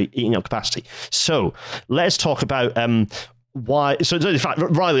ones for eating up capacity. So let's talk about why. So in fact,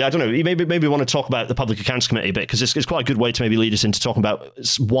 Riley, I don't know, you maybe want to talk about the Public Accounts Committee a bit, because it's quite a good way to maybe lead us into talking about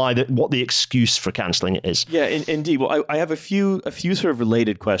what the excuse for cancelling it is. Yeah, indeed. Well, I have a few sort of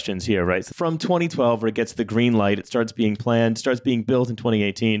related questions here, right? So from 2012, where it gets the green light, it starts being planned, starts being built in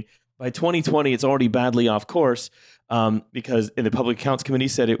 2018. By 2020, it's already badly off course because the Public Accounts Committee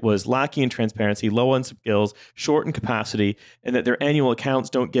said it was lacking in transparency, low on skills, short in capacity, and that their annual accounts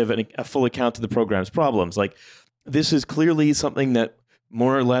don't give a full account to the program's problems. Like, this is clearly something that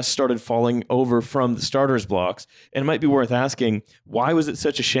more or less started falling over from the starter's blocks. And it might be worth asking, why was it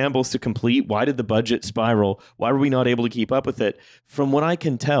such a shambles to complete? Why did the budget spiral? Why were we not able to keep up with it? From what I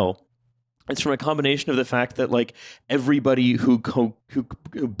can tell, it's from a combination of the fact that like everybody who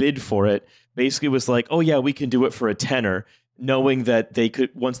bid for it basically was like, oh yeah, we can do it for a tenner, knowing that they could,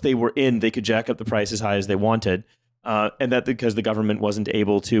 once they were in, they could jack up the price as high as they wanted. And that because the government wasn't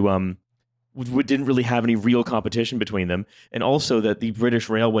able to, didn't really have any real competition between them. And also that the British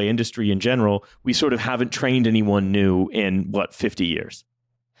railway industry in general, we sort of haven't trained anyone new in 50 years.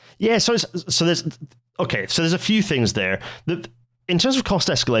 Yeah. So there's a few things there. In terms of cost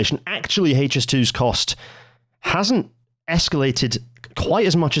escalation, actually HS2's cost hasn't escalated quite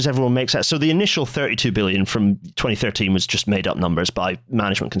as much as everyone makes out. So the initial 32 billion from 2013 was just made up numbers by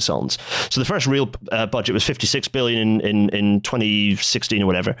management consultants. So the first real budget was 56 billion in 2016 or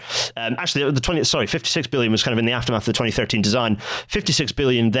whatever. Actually, 56 billion was kind of in the aftermath of the 2013 design. 56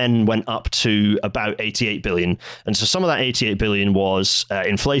 billion then went up to about 88 billion. And so some of that 88 billion was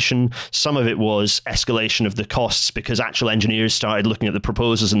inflation. Some of it was escalation of the costs because actual engineers started looking at the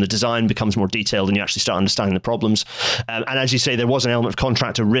proposals and the design becomes more detailed and you actually start understanding the problems. And as you say, there was an element of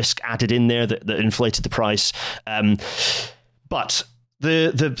contractor risk added in there that inflated the price. But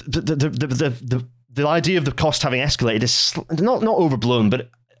the idea of the cost having escalated is not overblown, but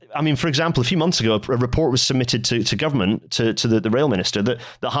I mean, for example, a few months ago, a report was submitted to government, to the rail minister, that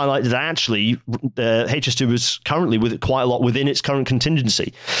highlighted that actually HS2 was currently with quite a lot within its current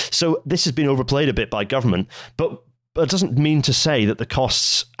contingency. So this has been overplayed a bit by government, but it doesn't mean to say that the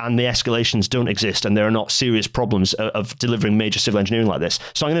costs and the escalations don't exist and there are not serious problems of delivering major civil engineering like this.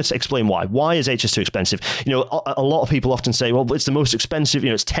 So I'm going to explain why. Why is HS2 expensive? A lot of people often say, well, it's the most expensive,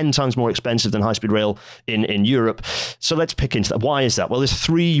 it's 10 times more expensive than high-speed rail in Europe. So let's pick into that. Why is that? Well, there's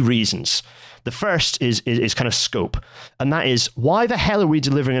three reasons. The first is kind of scope, and that is, why the hell are we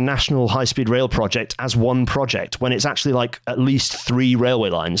delivering a national high-speed rail project as one project when it's actually like at least 3 railway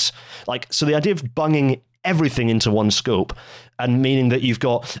lines? So the idea of bunging everything into one scope, and meaning that you've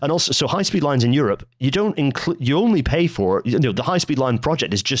got, and also, so high-speed lines in Europe, you don't include, you only pay for, the high-speed line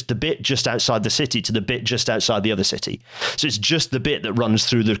project is just the bit just outside the city to the bit just outside the other city. So it's just the bit that runs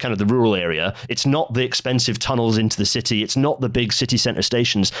through the kind of the rural area. It's not the expensive tunnels into the city. It's not the big city centre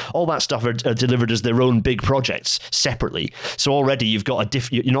stations. All that stuff are delivered as their own big projects separately. So already you've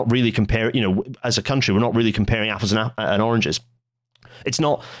got you're not really comparing, as a country, we're not really comparing apples and oranges. It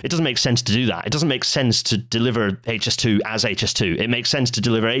doesn't make sense to do that. It doesn't make sense to deliver HS2 as HS2. It makes sense to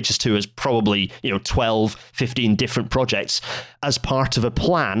deliver HS2 as probably, 12, 15 different projects as part of a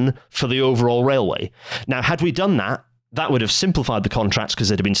plan for the overall railway. Now, had we done that, that would have simplified the contracts because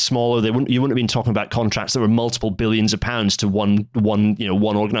they'd have been smaller. You wouldn't have been talking about contracts that were multiple billions of pounds to one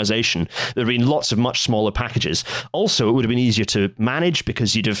organisation. There'd have been lots of much smaller packages. Also, it would have been easier to manage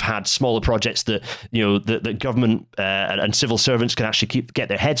because you'd have had smaller projects that that government and civil servants can actually get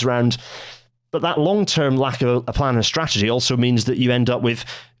their heads around. But that long-term lack of a plan and strategy also means that you end up with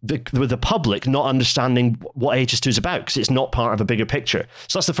the public not understanding what HS2 is about because it's not part of a bigger picture.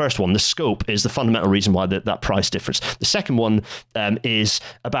 So that's the first one. The scope is the fundamental reason why that price difference. The second one is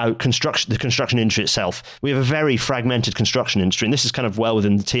about the construction industry itself. We have a very fragmented construction industry, and this is kind of well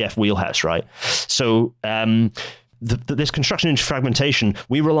within the TF wheelhouse, right? So this construction industry fragmentation,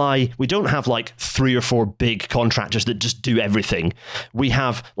 we don't have like 3 or 4 big contractors that just do everything. We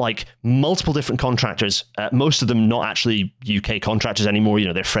have like multiple different contractors, most of them not actually UK contractors anymore.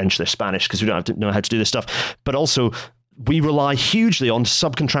 They're French, they're Spanish because we don't have to know how to do this stuff, but also we rely hugely on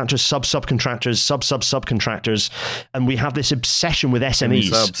subcontractors, subcontractors, and we have this obsession with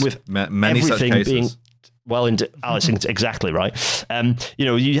SMEs, with many such everything cases. being. Well, Alex, exactly right.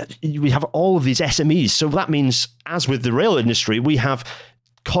 We have all of these SMEs. So that means, as with the rail industry, we have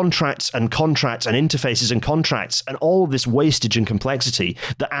contracts and interfaces and contracts and all of this wastage and complexity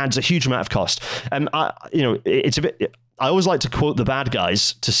that adds a huge amount of cost. It's a bit. I always like to quote the bad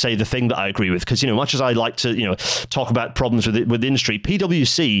guys to say the thing that I agree with, because, much as I like to, talk about problems with the industry,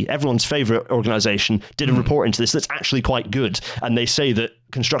 PwC, everyone's favorite organization, did a report into this that's actually quite good. And they say that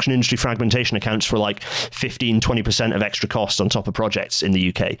construction industry fragmentation accounts for like 15-20% of extra costs on top of projects in the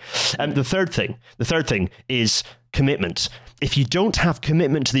UK. The third thing is commitment. If you don't have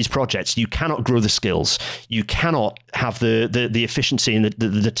commitment to these projects, you cannot grow the skills. You cannot have the efficiency and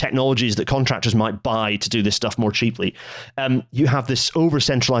the technologies that contractors might buy to do this stuff more cheaply. You have this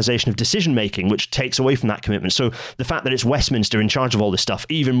over-centralization of decision-making, which takes away from that commitment. So the fact that it's Westminster in charge of all this stuff,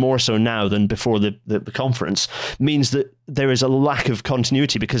 even more so now than before the conference, means that there is a lack of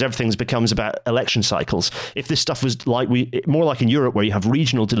continuity because everything becomes about election cycles. If this stuff was more like in Europe, where you have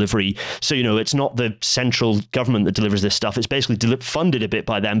regional delivery, so it's not the central government that delivers this stuff, it's basically funded a bit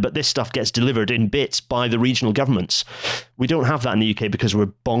by them, but this stuff gets delivered in bits by the regional governments. We don't have that in the UK because we're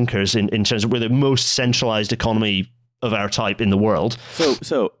bonkers in terms of we're the most centralized economy of our type in the world.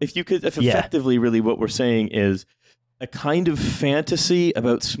 So if effectively really what we're saying is a kind of fantasy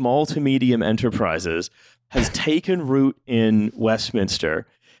about small to medium enterprises has taken root in Westminster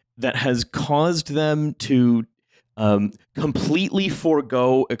that has caused them to completely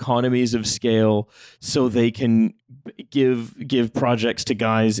forego economies of scale so they can give projects to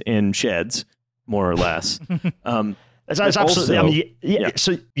guys in sheds, more or less. It's absolutely.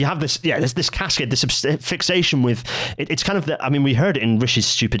 So you have this. There's this cascade, this fixation with. It's kind of the. We heard it in Rishi's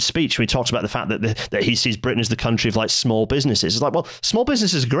stupid speech. We talked about the fact that he sees Britain as the country of like small businesses. It's like, well, small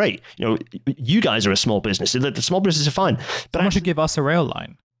businesses are great. You guys are a small business. The small businesses are fine. But someone should give us a rail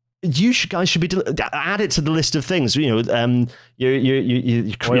line. Guys should be add it to the list of things. Your oil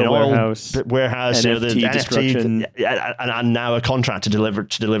warehouse, NFT, the destruction, and now a contract to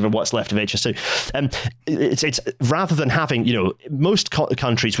deliver what's left of HS2. It's rather than having most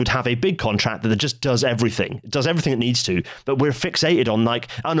countries would have a big contract that just does everything it needs to, but we're fixated on like,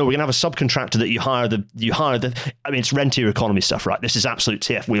 oh no, we're gonna have a subcontractor that you hire. It's rentier economy stuff, right? This is absolute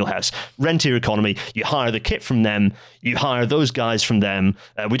TF wheelhouse. Rentier economy. You hire the kit from them. You hire those guys from them.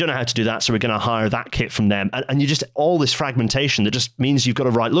 We don't know how to do that, so we're going to hire that kit from them. And you just, all this fragmentation that just means you've got to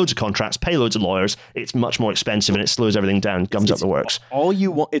write loads of contracts, pay loads of lawyers. It's much more expensive and it slows everything down, gums up the works. All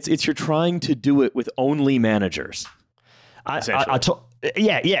you want, it's you're trying to do it with only managers. It's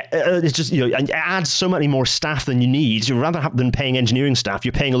just, and it adds so many more staff than you need. You'd rather than paying engineering staff,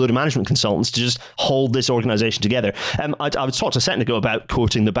 you're paying a load of management consultants to just hold this organization together. I was talked a second ago about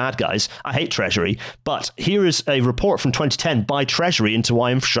quoting the bad guys. I hate Treasury, but here is a report from 2010 by Treasury into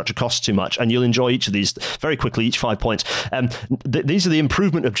why infrastructure costs too much, and you'll enjoy each of these very quickly, each 5 points. These are the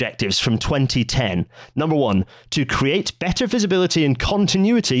improvement objectives from 2010. Number 1, to create better visibility and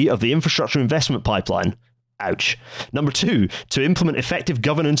continuity of the infrastructure investment pipeline. Ouch. Number 2, to implement effective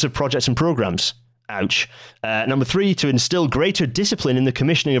governance of projects and programs. Ouch. Number 3, to instill greater discipline in the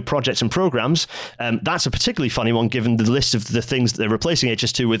commissioning of projects and programs. That's a particularly funny one, given the list of the things that they're replacing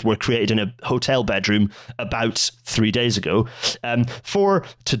HS2 with were created in a hotel bedroom about 3 days ago. 4,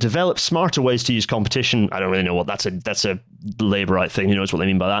 to develop smarter ways to use competition. I don't really know what that's a Labourite thing. Who knows what they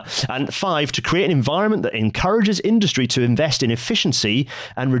mean by that? And 5, to create an environment that encourages industry to invest in efficiency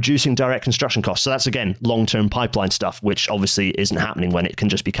and reducing direct construction costs. So that's, again, long-term pipeline stuff, which obviously isn't happening when it can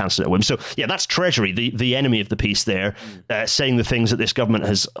just be cancelled at whim. So yeah, that's Treasury, the enemy of the peace there, saying the things that this government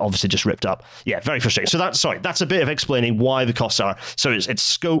has obviously just ripped up. Yeah, very frustrating. So that's a bit of explaining why the costs are. So it's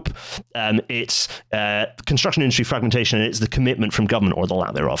scope, it's construction industry fragmentation, and it's the commitment from government or the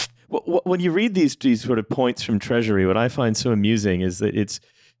lack thereof. Well, when you read these sort of points from Treasury, what I find so amusing is that it's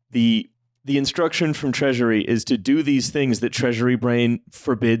the instruction from Treasury is to do these things that Treasury brain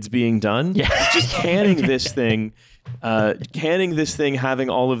forbids being done. Yeah. It's just canning this thing, having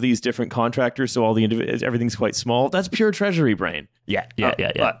all of these different contractors, so all the everything's quite small. That's pure Treasury brain. Yeah.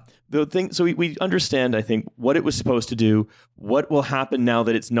 But the thing, so we understand, I think, what it was supposed to do, what will happen now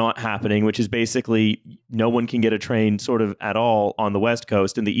that it's not happening, which is basically no one can get a train sort of at all on the West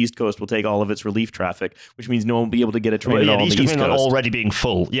Coast, and the East Coast will take all of its relief traffic, which means no one will be able to get a train at all on the East Coast. Already being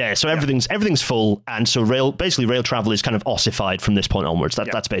full. Yeah, so everything's full, and so rail travel is kind of ossified from this point onwards.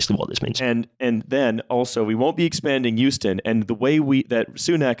 That's basically what this means. And then also we won't be expanding Euston, and the way that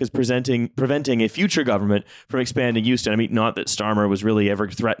Sunak is preventing a future government from expanding Euston, I mean, not that Starmer was really ever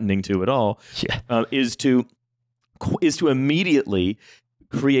threatening to at all, is to immediately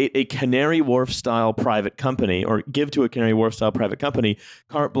create a Canary Wharf style private company, or give to a Canary Wharf style private company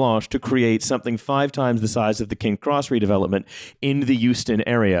carte blanche to create something 5 times the size of the King's Cross redevelopment in the Euston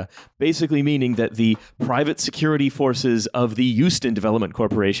area. Basically meaning that the private security forces of the Euston Development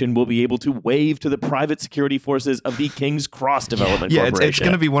Corporation will be able to wave to the private security forces of the King's Cross Development Corporation. It's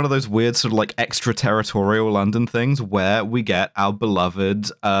going to be one of those weird sort of like extraterritorial London things where we get our beloved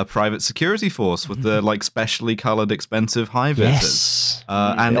private security force with the like specially colored expensive high visors.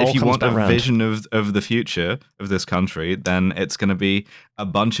 And if you want a vision of the future of this country, then it's going to be a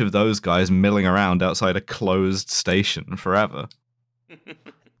bunch of those guys milling around outside a closed station forever.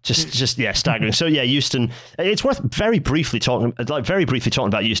 Just staggering. So yeah, Euston. It's worth very briefly talking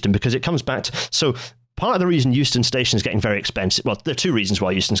about Euston, because it comes back to, so part of the reason Euston Station is getting very expensive. Well, there are 2 reasons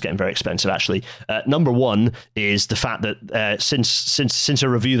why Euston's getting very expensive, actually. Number one is the fact that since a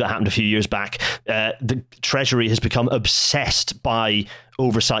review that happened a few years back, the Treasury has become obsessed by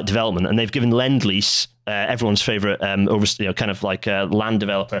oversight development, and they've given Lend-Lease, everyone's favorite kind of like land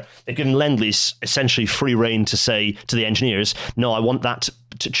developer, they've given Lend-Lease essentially free rein to say to the engineers, no, I want that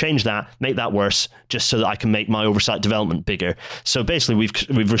to change that, make that worse, just so that I can make my oversight development bigger. So basically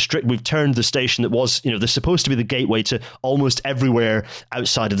we've turned the station that was, they're supposed to be the gateway to almost everywhere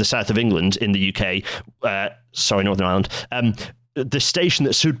outside of the south of England in the UK, Northern Ireland, the station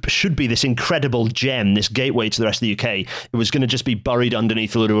that should be this incredible gem, this gateway to the rest of the UK, it was going to just be buried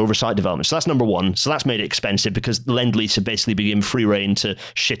underneath a load of oversight development. So that's number one. So that's made it expensive, because Lend-Lease have basically been given free rein to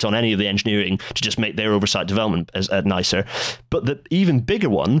shit on any of the engineering to just make their oversight development as nicer. But the even bigger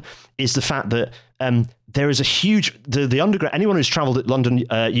one is the fact that there is a huge the underground. Anyone who's travelled at London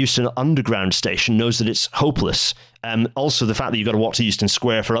Euston Underground station knows that it's hopeless. Also, the fact that you've got to walk to Euston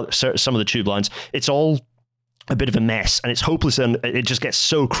Square for some of the tube lines, it's all a bit of a mess, and it's hopeless, and it just gets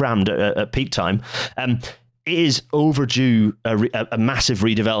so crammed at peak time. It is overdue a massive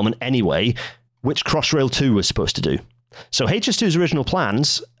redevelopment anyway, which Crossrail 2 was supposed to do. So HS2's original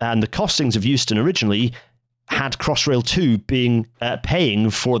plans and the costings of Euston originally had Crossrail 2 being paying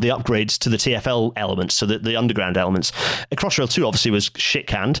for the upgrades to the TfL elements, so the underground elements. Crossrail 2 obviously was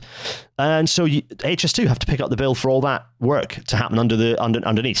shit-canned, and so HS2 have to pick up the bill for all that work to happen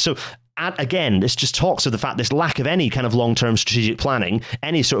underneath. So again, this just talks of the fact this lack of any kind of long-term strategic planning,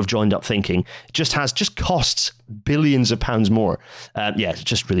 any sort of joined-up thinking, just costs billions of pounds more. It's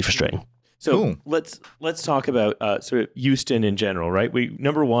just really frustrating. So let's talk about sort of Euston in general, right?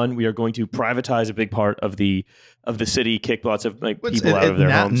 Number one, we are going to privatize a big part of the city, kick lots of people out of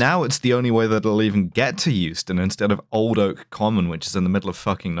their homes. Now it's the only way that it'll even get to Euston instead of Old Oak Common, which is in the middle of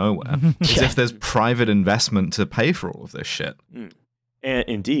fucking nowhere. As if there's private investment to pay for all of this shit.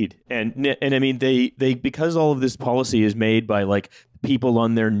 Indeed, and I mean they because all of this policy is made by like people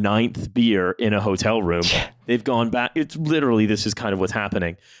on their 9th beer in a hotel room. They've gone back. It's literally, this is kind of what's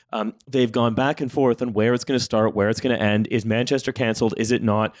happening. They've gone back and forth on where it's going to start, where it's going to end. Is Manchester cancelled? Is it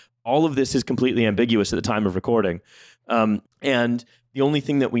not? All of this is completely ambiguous at the time of recording. And the only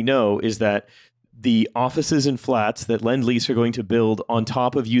thing that we know is that the offices and flats that Lend-Lease are going to build on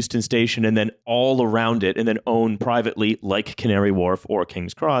top of Euston Station and then all around it and then own privately, like Canary Wharf or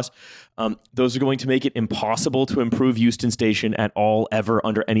King's Cross, those are going to make it impossible to improve Euston Station at all, ever,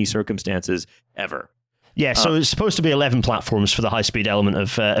 under any circumstances, ever. Yeah, so it's supposed to be 11 platforms for the high-speed element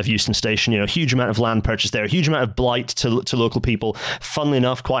of Euston Station. A huge amount of land purchased there, a huge amount of blight to local people. Funnily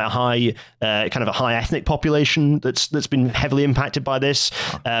enough, quite a high kind of a high ethnic population that's been heavily impacted by this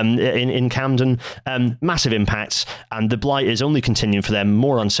in Camden. Massive impacts, and the blight is only continuing for them.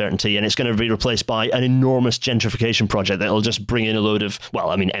 More uncertainty, and it's going to be replaced by an enormous gentrification project that will just bring in a load of,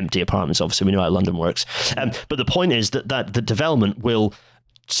 empty apartments. Obviously, we know how London works. But the point is that the development will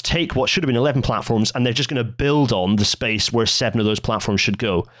take what should have been 11 platforms, and they're just going to build on the space where 7 of those platforms should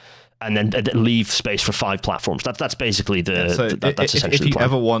go, and then leave space for 5 platforms. That's basically that's essentially if you the plan.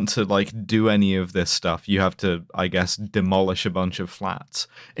 ever want to do any of this stuff, you have to, I guess, demolish a bunch of flats.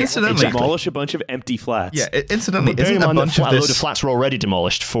 Incidentally, demolish a bunch of empty flats. Yeah, incidentally, bearing in isn't mind a bunch that of a load of flats were already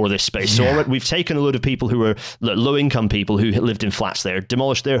demolished for this space. So already, we've taken a load of people who were low-income people who lived in flats there,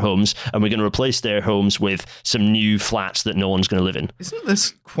 demolished their homes, and we're going to replace their homes with some new flats that no one's going to live in. Isn't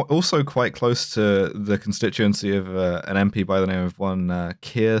this also quite close to the constituency of an MP by the name of one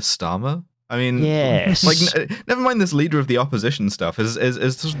Keir Starmer? I mean, yes. Never mind this leader of the opposition stuff. Is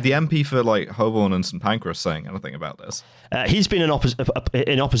the MP for Holborn and St Pancras saying anything about this? He's been in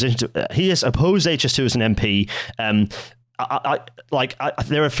opposition to. He has opposed HS2 as an MP.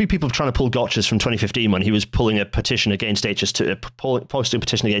 There are a few people trying to pull gotchas from 2015 when he was pulling a petition against HS2, posting a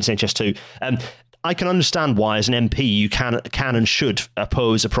petition against HS2. I can understand why, as an MP, you can and should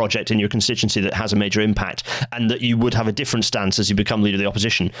oppose a project in your constituency that has a major impact, and that you would have a different stance as you become leader of the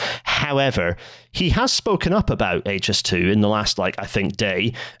opposition. However, he has spoken up about HS2 in the last, I think,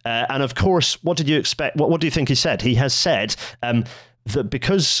 day. And of course, what did you expect? What do you think he said? He has said that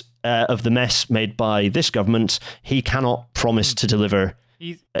because of the mess made by this government, he cannot promise to deliver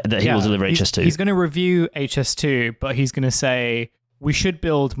that he will deliver HS2. He's going to review HS2, but he's going to say we should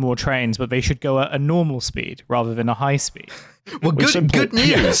build more trains, but they should go at a normal speed rather than a high speed. Well, good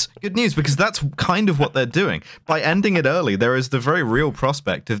news. Good news, because that's kind of what they're doing. By ending it early, there is the very real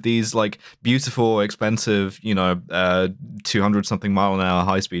prospect of these beautiful, expensive, 200-something mile an hour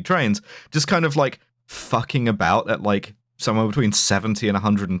high-speed trains just kind of fucking about at somewhere between 70 and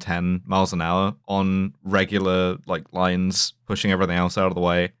 110 miles an hour on regular lines, pushing everything else out of the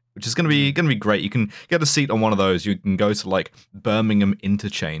way, which is going to be great. You can get a seat on one of those. You can go to Birmingham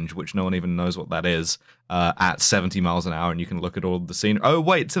Interchange, which no one even knows what that is, at 70 miles an hour, and you can look at all the scenery. Oh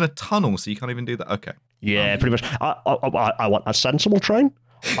wait, it's in a tunnel, so you can't even do that. Okay. Yeah, pretty much. I want a sensible train.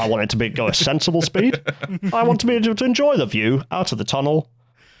 I want it to go a sensible speed. I want to be able to enjoy the view out of the tunnel.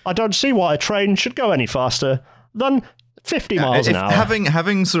 I don't see why a train should go any faster than 50 miles an hour.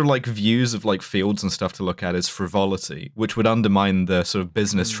 Having sort of views of fields and stuff to look at is frivolity, which would undermine the sort of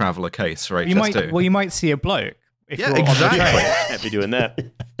business traveller case for HS2. You might see a bloke. Exactly. Can't be doing that.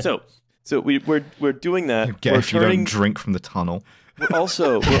 So we're doing that. If you don't drink from the tunnel. We're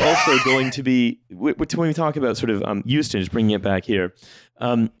also going to be when we talk about sort of Euston, just bringing it back here.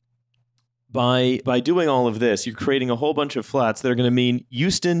 By doing all of this, you're creating a whole bunch of flats that are going to mean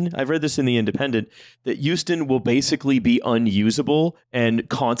Euston, I've read this in The Independent, that Euston will basically be unusable and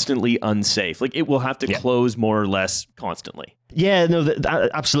constantly unsafe. It will have to close more or less constantly. Yeah, no,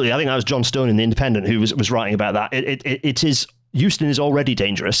 absolutely. I think that was John Stone in The Independent who was writing about that. It is... Euston is already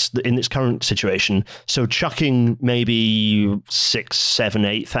dangerous in its current situation, so chucking maybe 6,000, 7,000,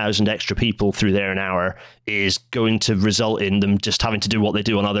 8,000 extra people through there an hour is going to result in them just having to do what they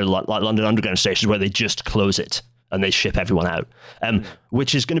do on other London Underground stations, where they just close it and they ship everyone out,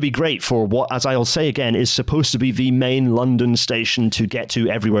 which is going to be great for what, as I'll say again, is supposed to be the main London station to get to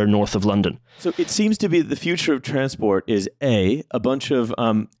everywhere north of London. So it seems to be that the future of transport is a bunch of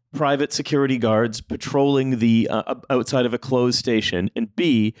private security guards patrolling the outside of a closed station, and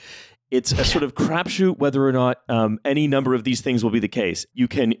B, it's a sort of crapshoot whether or not any number of these things will be the case. You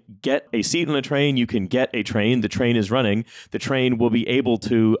can get a seat on a train, you can get a train, the train is running, the train will be able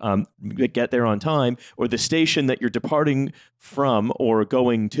to get there on time, or the station that you're departing from or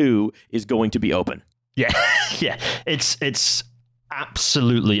going to is going to be open. Yeah, yeah, it's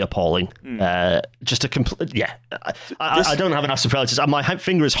absolutely appalling. Just a complete, I don't have enough superlatives. My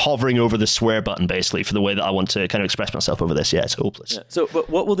finger is hovering over the swear button, basically, for the way that I want to kind of express myself over this. Yeah, it's hopeless. Yeah. So, but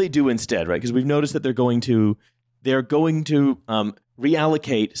what will they do instead, right? Because we've noticed that they're going to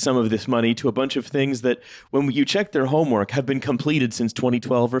reallocate some of this money to a bunch of things that, when you check their homework, have been completed since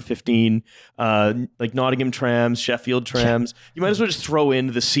 2012 or 15, like Nottingham trams, Sheffield trams. You might as well just throw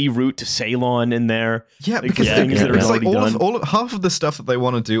in the sea route to Ceylon in there. Yeah, because it's half of the stuff that they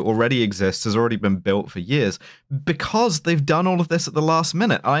want to do already exists, has already been built for years, because they've done all of this at the last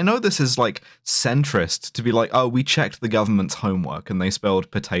minute. And I know this is centrist to be oh, we checked the government's homework and they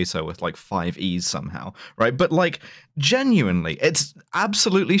spelled potato with 5 E's somehow, right? But genuinely, it's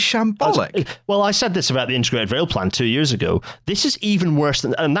absolutely shambolic. Well, I said this about the Integrated Rail Plan 2 years ago. This is even worse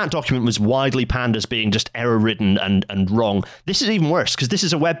and that document was widely panned as being just error-ridden and wrong. This is even worse, because this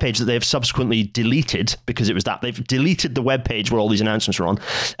is a webpage that they've subsequently deleted, because it was that. They've deleted the webpage where all these announcements were on.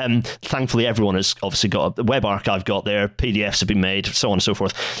 Thankfully, everyone has obviously got the web archive got there, PDFs have been made, so on and so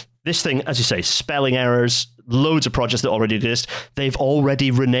forth. This thing, as you say, spelling errors, loads of projects that already exist. They've already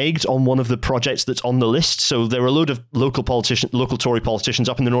reneged on one of the projects that's on the list. So there are a load of local Tory politicians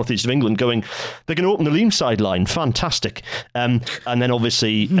up in the northeast of England going, they're going to open the Leamside line. Fantastic. And then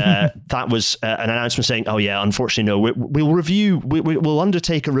obviously that was an announcement saying, oh yeah, unfortunately, no, we'll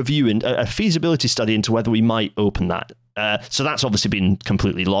undertake a review and a feasibility study into whether we might open that. So that's obviously been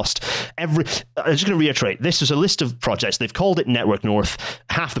completely lost. I'm just going to reiterate, this is a list of projects. They've called it Network North.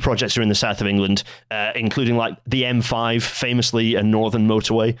 Half the projects are in the south of England, including the M5, famously a northern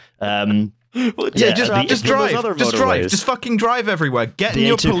motorway. Just drive. Just fucking drive everywhere. Get in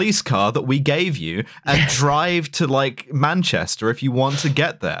your police car that we gave you and drive to Manchester if you want to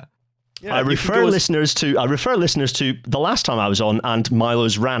get there. Yeah, I refer listeners to the last time I was on and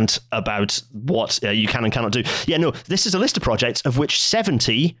Milo's rant about what you can and cannot do. Yeah, no, this is a list of projects of which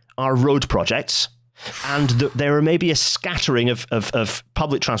 70 are road projects, and there are maybe a scattering of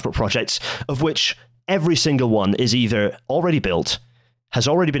public transport projects of which every single one is either already built, has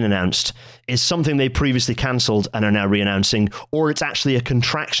already been announced, is something they previously cancelled and are now re-announcing, or it's actually a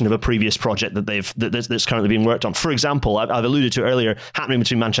contraction of a previous project that's currently being worked on. For example, I've alluded to earlier, happening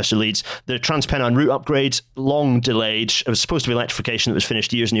between Manchester and Leeds, the Transpennine route upgrade, long delayed. It was supposed to be electrification that was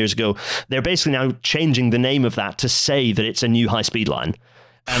finished years and years ago. They're basically now changing the name of that to say that it's a new high-speed line.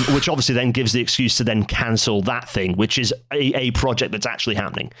 Which obviously then gives the excuse to then cancel that thing, which is a project that's actually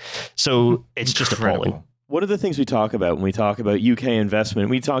happening. So it's just appalling. One of the things we talk about when we talk about UK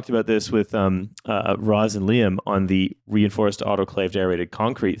investment, we talked about this with Roz and Liam on the reinforced autoclaved aerated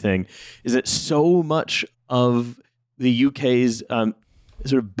concrete thing, is that so much of the UK's sort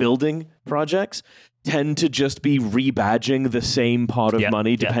of building projects tend to just be rebadging the same pot of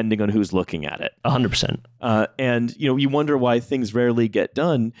money depending on who's looking at it. 100%. And you wonder why things rarely get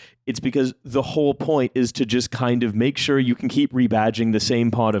done. It's because the whole point is to just kind of make sure you can keep rebadging the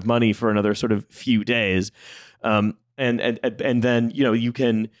same pot of money for another sort of few days, and then you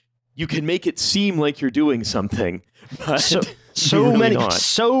can make it seem like you're doing something. But so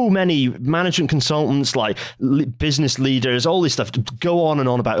really many management consultants, like business leaders, all this stuff go on and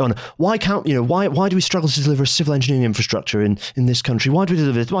on about why do we struggle to deliver civil engineering infrastructure in this country? Why do we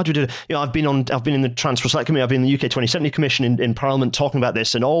deliver this? Why do we do it? I've been in the Transport Select Committee, I've been in the UK 2070 Commission in Parliament talking about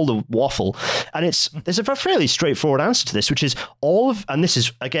this and all the waffle. And there's a fairly straightforward answer to this, which is this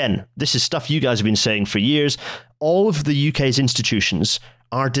is stuff you guys have been saying for years. All of the UK's institutions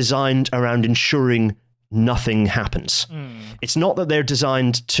are designed around ensuring nothing happens. It's not that they're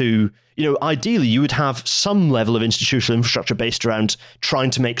designed to, ideally you would have some level of institutional infrastructure based around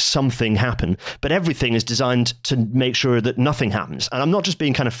trying to make something happen, but everything is designed to make sure that nothing happens. And I'm not just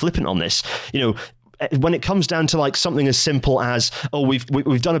being kind of flippant on this. When it comes down to like something as simple as,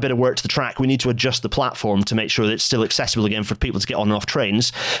 we've done a bit of work to the track, we need to adjust the platform to make sure that it's still accessible again for people to get on and off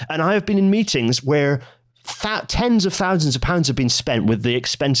trains. And I have been in meetings where tens of thousands of pounds have been spent with the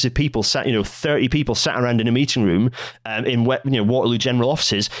expensive people 30 people sat around in a meeting room in Waterloo General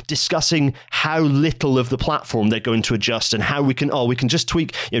offices discussing how little of the platform they're going to adjust and how we can just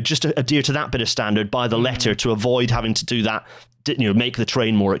tweak, just adhere to that bit of standard by the letter to avoid having to do that, make the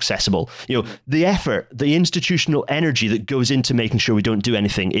train more accessible. The effort, the institutional energy that goes into making sure we don't do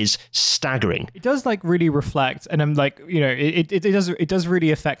anything is staggering. It does really reflect, and I'm it does really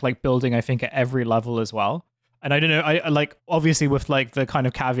affect building, I think, at every level as well. And I don't know, I obviously with the kind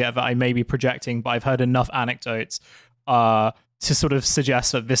of caveat that I may be projecting, but I've heard enough anecdotes to sort of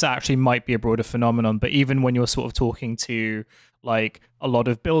suggest that this actually might be a broader phenomenon. But even when you're sort of talking to a lot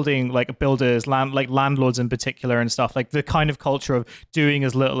of builders, landlords in particular and stuff, the kind of culture of doing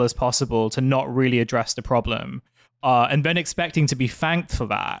as little as possible to not really address the problem, and then expecting to be thanked for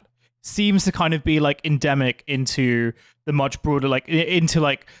that seems to kind of be endemic into the much broader, into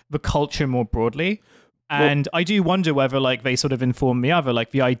the culture more broadly. And I do wonder whether they sort of inform me of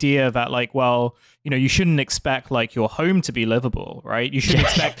it, the idea that you shouldn't expect your home to be livable, right? You shouldn't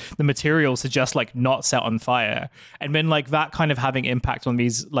expect the materials to just not set on fire. And then that kind of having impact on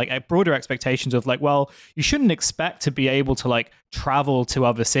these broader expectations of you shouldn't expect to be able to travel to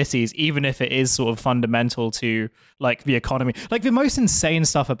other cities, even if it is sort of fundamental to the economy. The most insane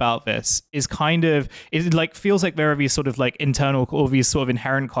stuff about this is feels like there are these sort of internal or these sort of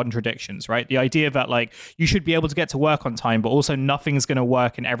inherent contradictions, right? The idea that you should be able to get to work on time, but also nothing's going to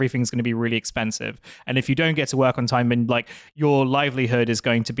work and everything's going to be really expensive. And if you don't get to work on time, then your livelihood is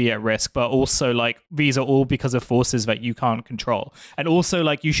going to be at risk, but also these are all because of forces that you can't control. And also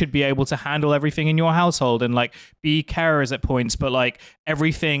you should be able to handle everything in your household and be carers at points, but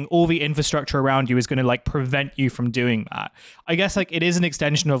everything, all the infrastructure around you is going to prevent you from doing that. I guess it is an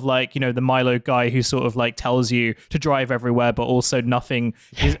extension of the Milo guy who sort of tells you to drive everywhere, but also nothing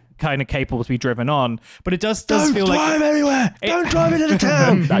is kind of capable to be driven on. But it does feel like drive everywhere. Don't drive into the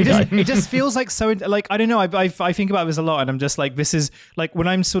town. It just feels so I don't know. I think about this a lot, and I'm just this is when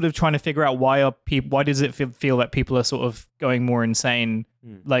I'm sort of trying to figure out why does it feel that people are sort of going more insane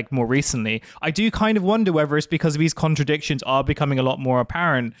more recently. I do kind of wonder whether it's because these contradictions are becoming a lot more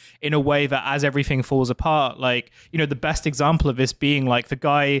apparent in a way that as everything falls apart, the best example of this being the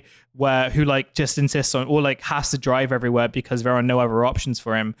guy who just insists on or has to drive everywhere because there are no other options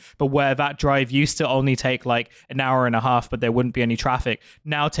for him, but where that drive used to only take an hour and a half, but there wouldn't be any traffic,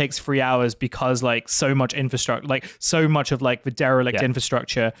 now takes 3 hours because so much infrastructure, so much of the derelict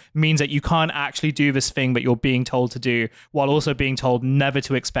infrastructure means that you can't actually do this thing that you're being told to do, while also being told never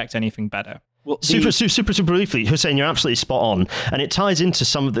to expect anything better. Well, Super briefly, Hussein, you're absolutely spot on, and it ties into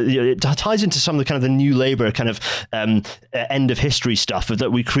some of the kind of the new Labour kind of end of history stuff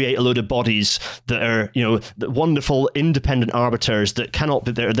that we create a load of bodies that are the wonderful independent arbiters that cannot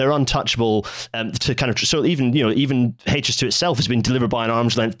be they're untouchable to kind of so even HS2 itself has been delivered by an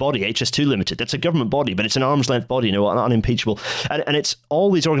arm's length body, HS2 Limited. That's a government body, but it's an arm's length body, unimpeachable, and it's all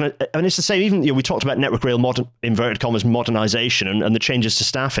these and it's the same. Even we talked about Network Rail inverted commas modernization and the changes to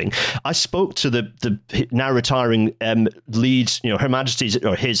staffing. I spoke to the now retiring lead, Her Majesty's,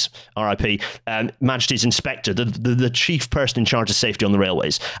 or his RIP, Majesty's Inspector, the chief person in charge of safety on the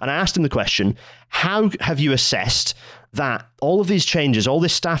railways. And I asked him the question, how have you assessed that all of these changes, all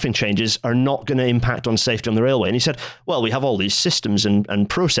these staffing changes are not going to impact on safety on the railway? And he said, well, we have all these systems and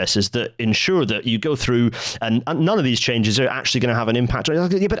processes that ensure that you go through and none of these changes are actually going to have an impact. Yeah,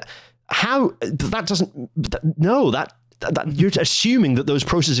 but how? That doesn't, no, that you're assuming that those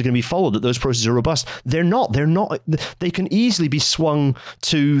processes are going to be followed, that those processes are robust. They're not. They can easily be swung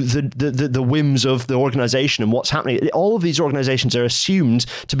to the whims of the organisation and what's happening. All of these organisations are assumed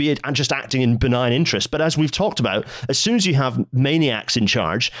to be just acting in benign interest. But as we've talked about, as soon as you have maniacs in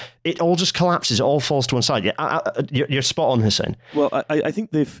charge, it all just collapses. It all falls to one side. You're spot on, Hussein. Well, I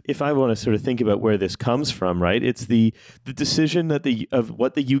think if I want to sort of think about where this comes from, right, it's the decision of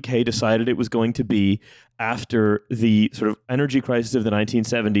what the UK decided it was going to be after the sort of energy crisis of the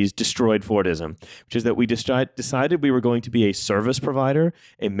 1970s destroyed Fordism, which is that we decided we were going to be a service provider,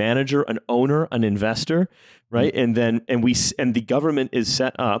 a manager, an owner, an investor, right? And the government is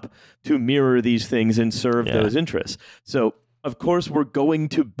set up to mirror these things and serve those interests. So of course, we're going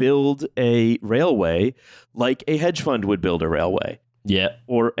to build a railway like a hedge fund would build a railway. Yeah.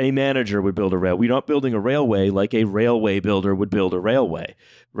 Or a manager would build a railway. We're not building a railway like a railway builder would build a railway,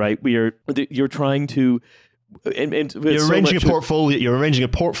 right? You're trying to... And you're arranging a portfolio. You're arranging a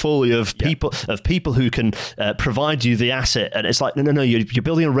portfolio of people who can provide you the asset, and it's like no. You're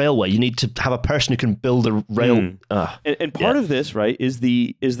building a railway. You need to have a person who can build a rail. And part of this, right, is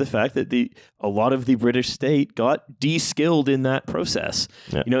the fact that a lot of the British state got de-skilled in that process.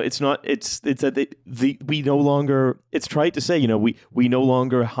 Yeah. It's that we no longer. It's trite to say, we no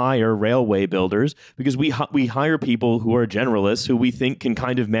longer hire railway builders because we hire people who are generalists who we think can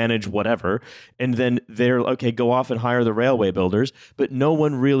kind of manage whatever, and then they're okay, go off and hire the railway builders, but no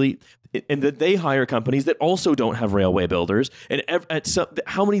one really, and that they hire companies that also don't have railway builders. And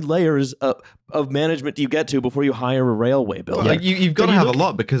how many layers of management do you get to before you hire a railway builder? Well, you've got to have a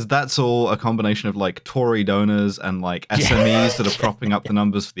lot, because that's all a combination of like Tory donors and like SMEs that are propping up the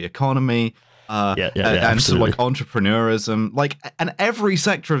numbers for the economy. And sort of like entrepreneurism, and every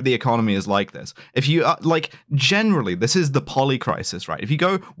sector of the economy is like this. If you generally, this is the poly crisis, right? If you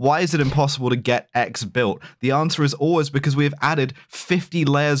go, why is it impossible to get X built? The answer is always because we have added 50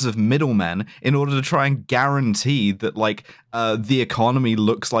 layers of middlemen in order to try and guarantee that the economy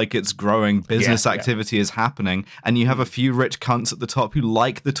looks like it's growing, business activity is happening, and you have a few rich cunts at the top who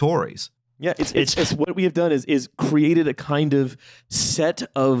like the Tories. Yeah, it's what we have done is created a kind of set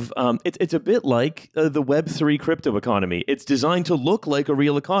of it's a bit like the Web3 crypto economy. It's designed to look like a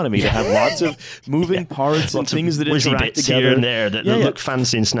real economy, to have lots of moving parts and things that interact together here and there that look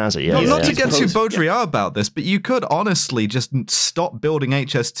fancy and snazzy. Not to get too Baudrillard about this, but you could honestly just stop building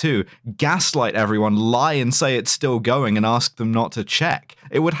HS2, gaslight everyone, lie and say it's still going, and ask them not to check.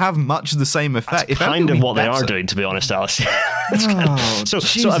 It would have much the same effect. That's kind of what they are doing, to be honest, Alice.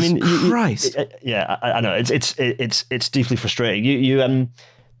 So I mean, Christ. I know it's deeply frustrating.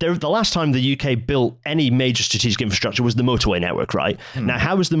 The last time the UK built any major strategic infrastructure was the motorway network, right? Now,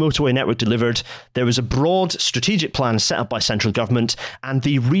 how was the motorway network delivered? There was a broad strategic plan set up by central government, and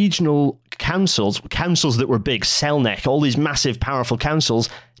the regional councils that were big, Selneck, all these massive, powerful councils,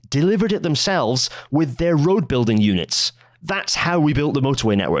 delivered it themselves with their road building units. That's how we built the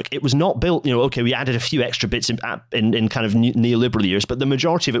motorway network. It was not built, we added a few extra bits in kind of neoliberal years, but the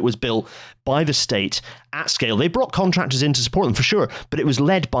majority of it was built by the state at scale. They brought contractors in to support them, for sure, but it was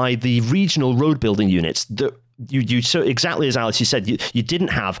led by the regional road building units. So exactly as Alex, you said, you didn't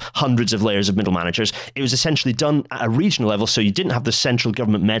have hundreds of layers of middle managers. It was essentially done at a regional level, so you didn't have the central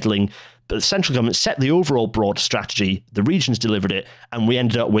government meddling, but the central government set the overall broad strategy, the regions delivered it, and we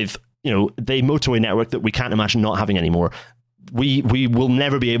ended up with the motorway network that we can't imagine not having anymore. We will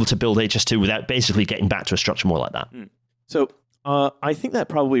never be able to build HS2 without basically getting back to a structure more like that. So I think that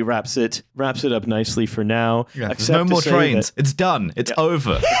probably wraps it up nicely for now. Yeah, there's no more trains. It's done. It's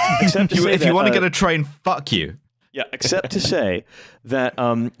over. If you want to get a train, fuck you. Yeah, except to say that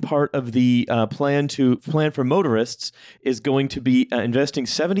part of the plan for motorists is going to be investing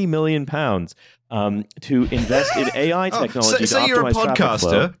 £70 million to invest in AI technology. So you're a optimize traffic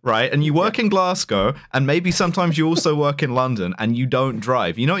flow. podcaster, right? And you work in Glasgow, and maybe sometimes you also work in London, and you don't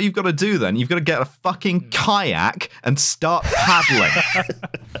drive. You know what you've got to do then? You've got to get a fucking kayak and start paddling.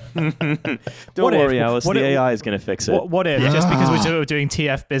 Don't worry, Alice. The AI is going to fix it. What if, just because we're doing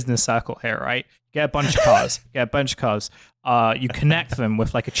TF Business Circle here, right? Get a bunch of cars. You connect them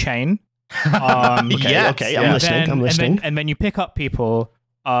with like a chain. Okay, I'm listening. And then you pick up people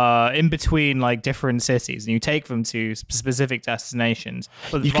in between like different cities, and you take them to specific destinations.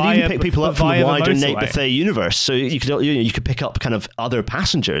 But you could even pick people up from the wider Nate motorway. Bethea universe. So you could pick up kind of other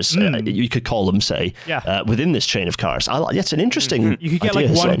passengers. You could call them, say, within this chain of cars. That's an interesting. You could get idea,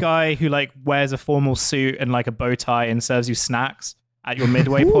 like one so. guy who like wears a formal suit and like a bow tie and serves you snacks at your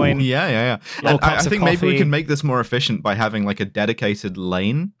midway point. Yeah. Little And I cups of think maybe we coffee. can make this more efficient by having like a dedicated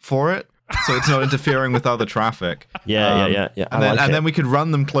lane for it. So it's not interfering with other traffic. Yeah. And then we could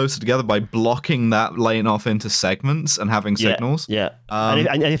run them closer together by blocking that lane off into segments and having signals. Yeah.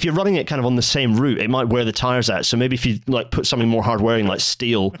 And if you're running it kind of on the same route, it might wear the tires out. So maybe if you like put something more hard wearing like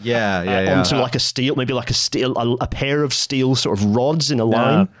steel, onto like a steel, maybe like a pair of steel sort of rods in a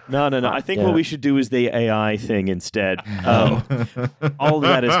line. No. I think what we should do is the AI thing instead. All of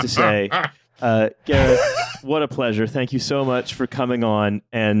that is to say, Gareth, what a pleasure. Thank you so much for coming on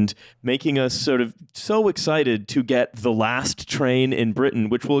and making us sort of so excited to get the last train in Britain,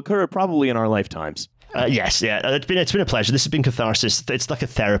 which will occur probably in our lifetimes. Yes. It's been a pleasure. This has been catharsis. It's like a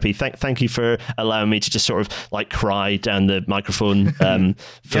therapy. Thank you for allowing me to just sort of like cry down the microphone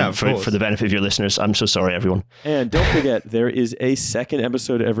for the benefit of your listeners. I'm so sorry, everyone. And don't forget, there is a second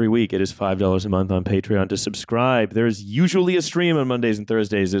episode every week. It is $5 a month on Patreon to subscribe. There's usually a stream on Mondays and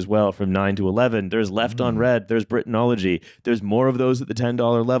Thursdays as well from 9 to 11. There's Left on Red. There's Britanology. There's more of those at the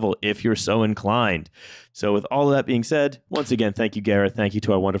 $10 level if you're so inclined. So with all of that being said, once again, thank you, Gareth. Thank you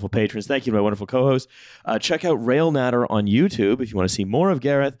to our wonderful patrons. Thank you to my wonderful co-host. Check out Rail Natter on YouTube if you want to see more of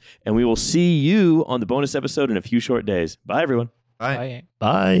Gareth. And we will see you on the bonus episode in a few short days. Bye, everyone. Bye.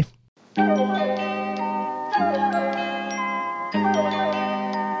 Bye.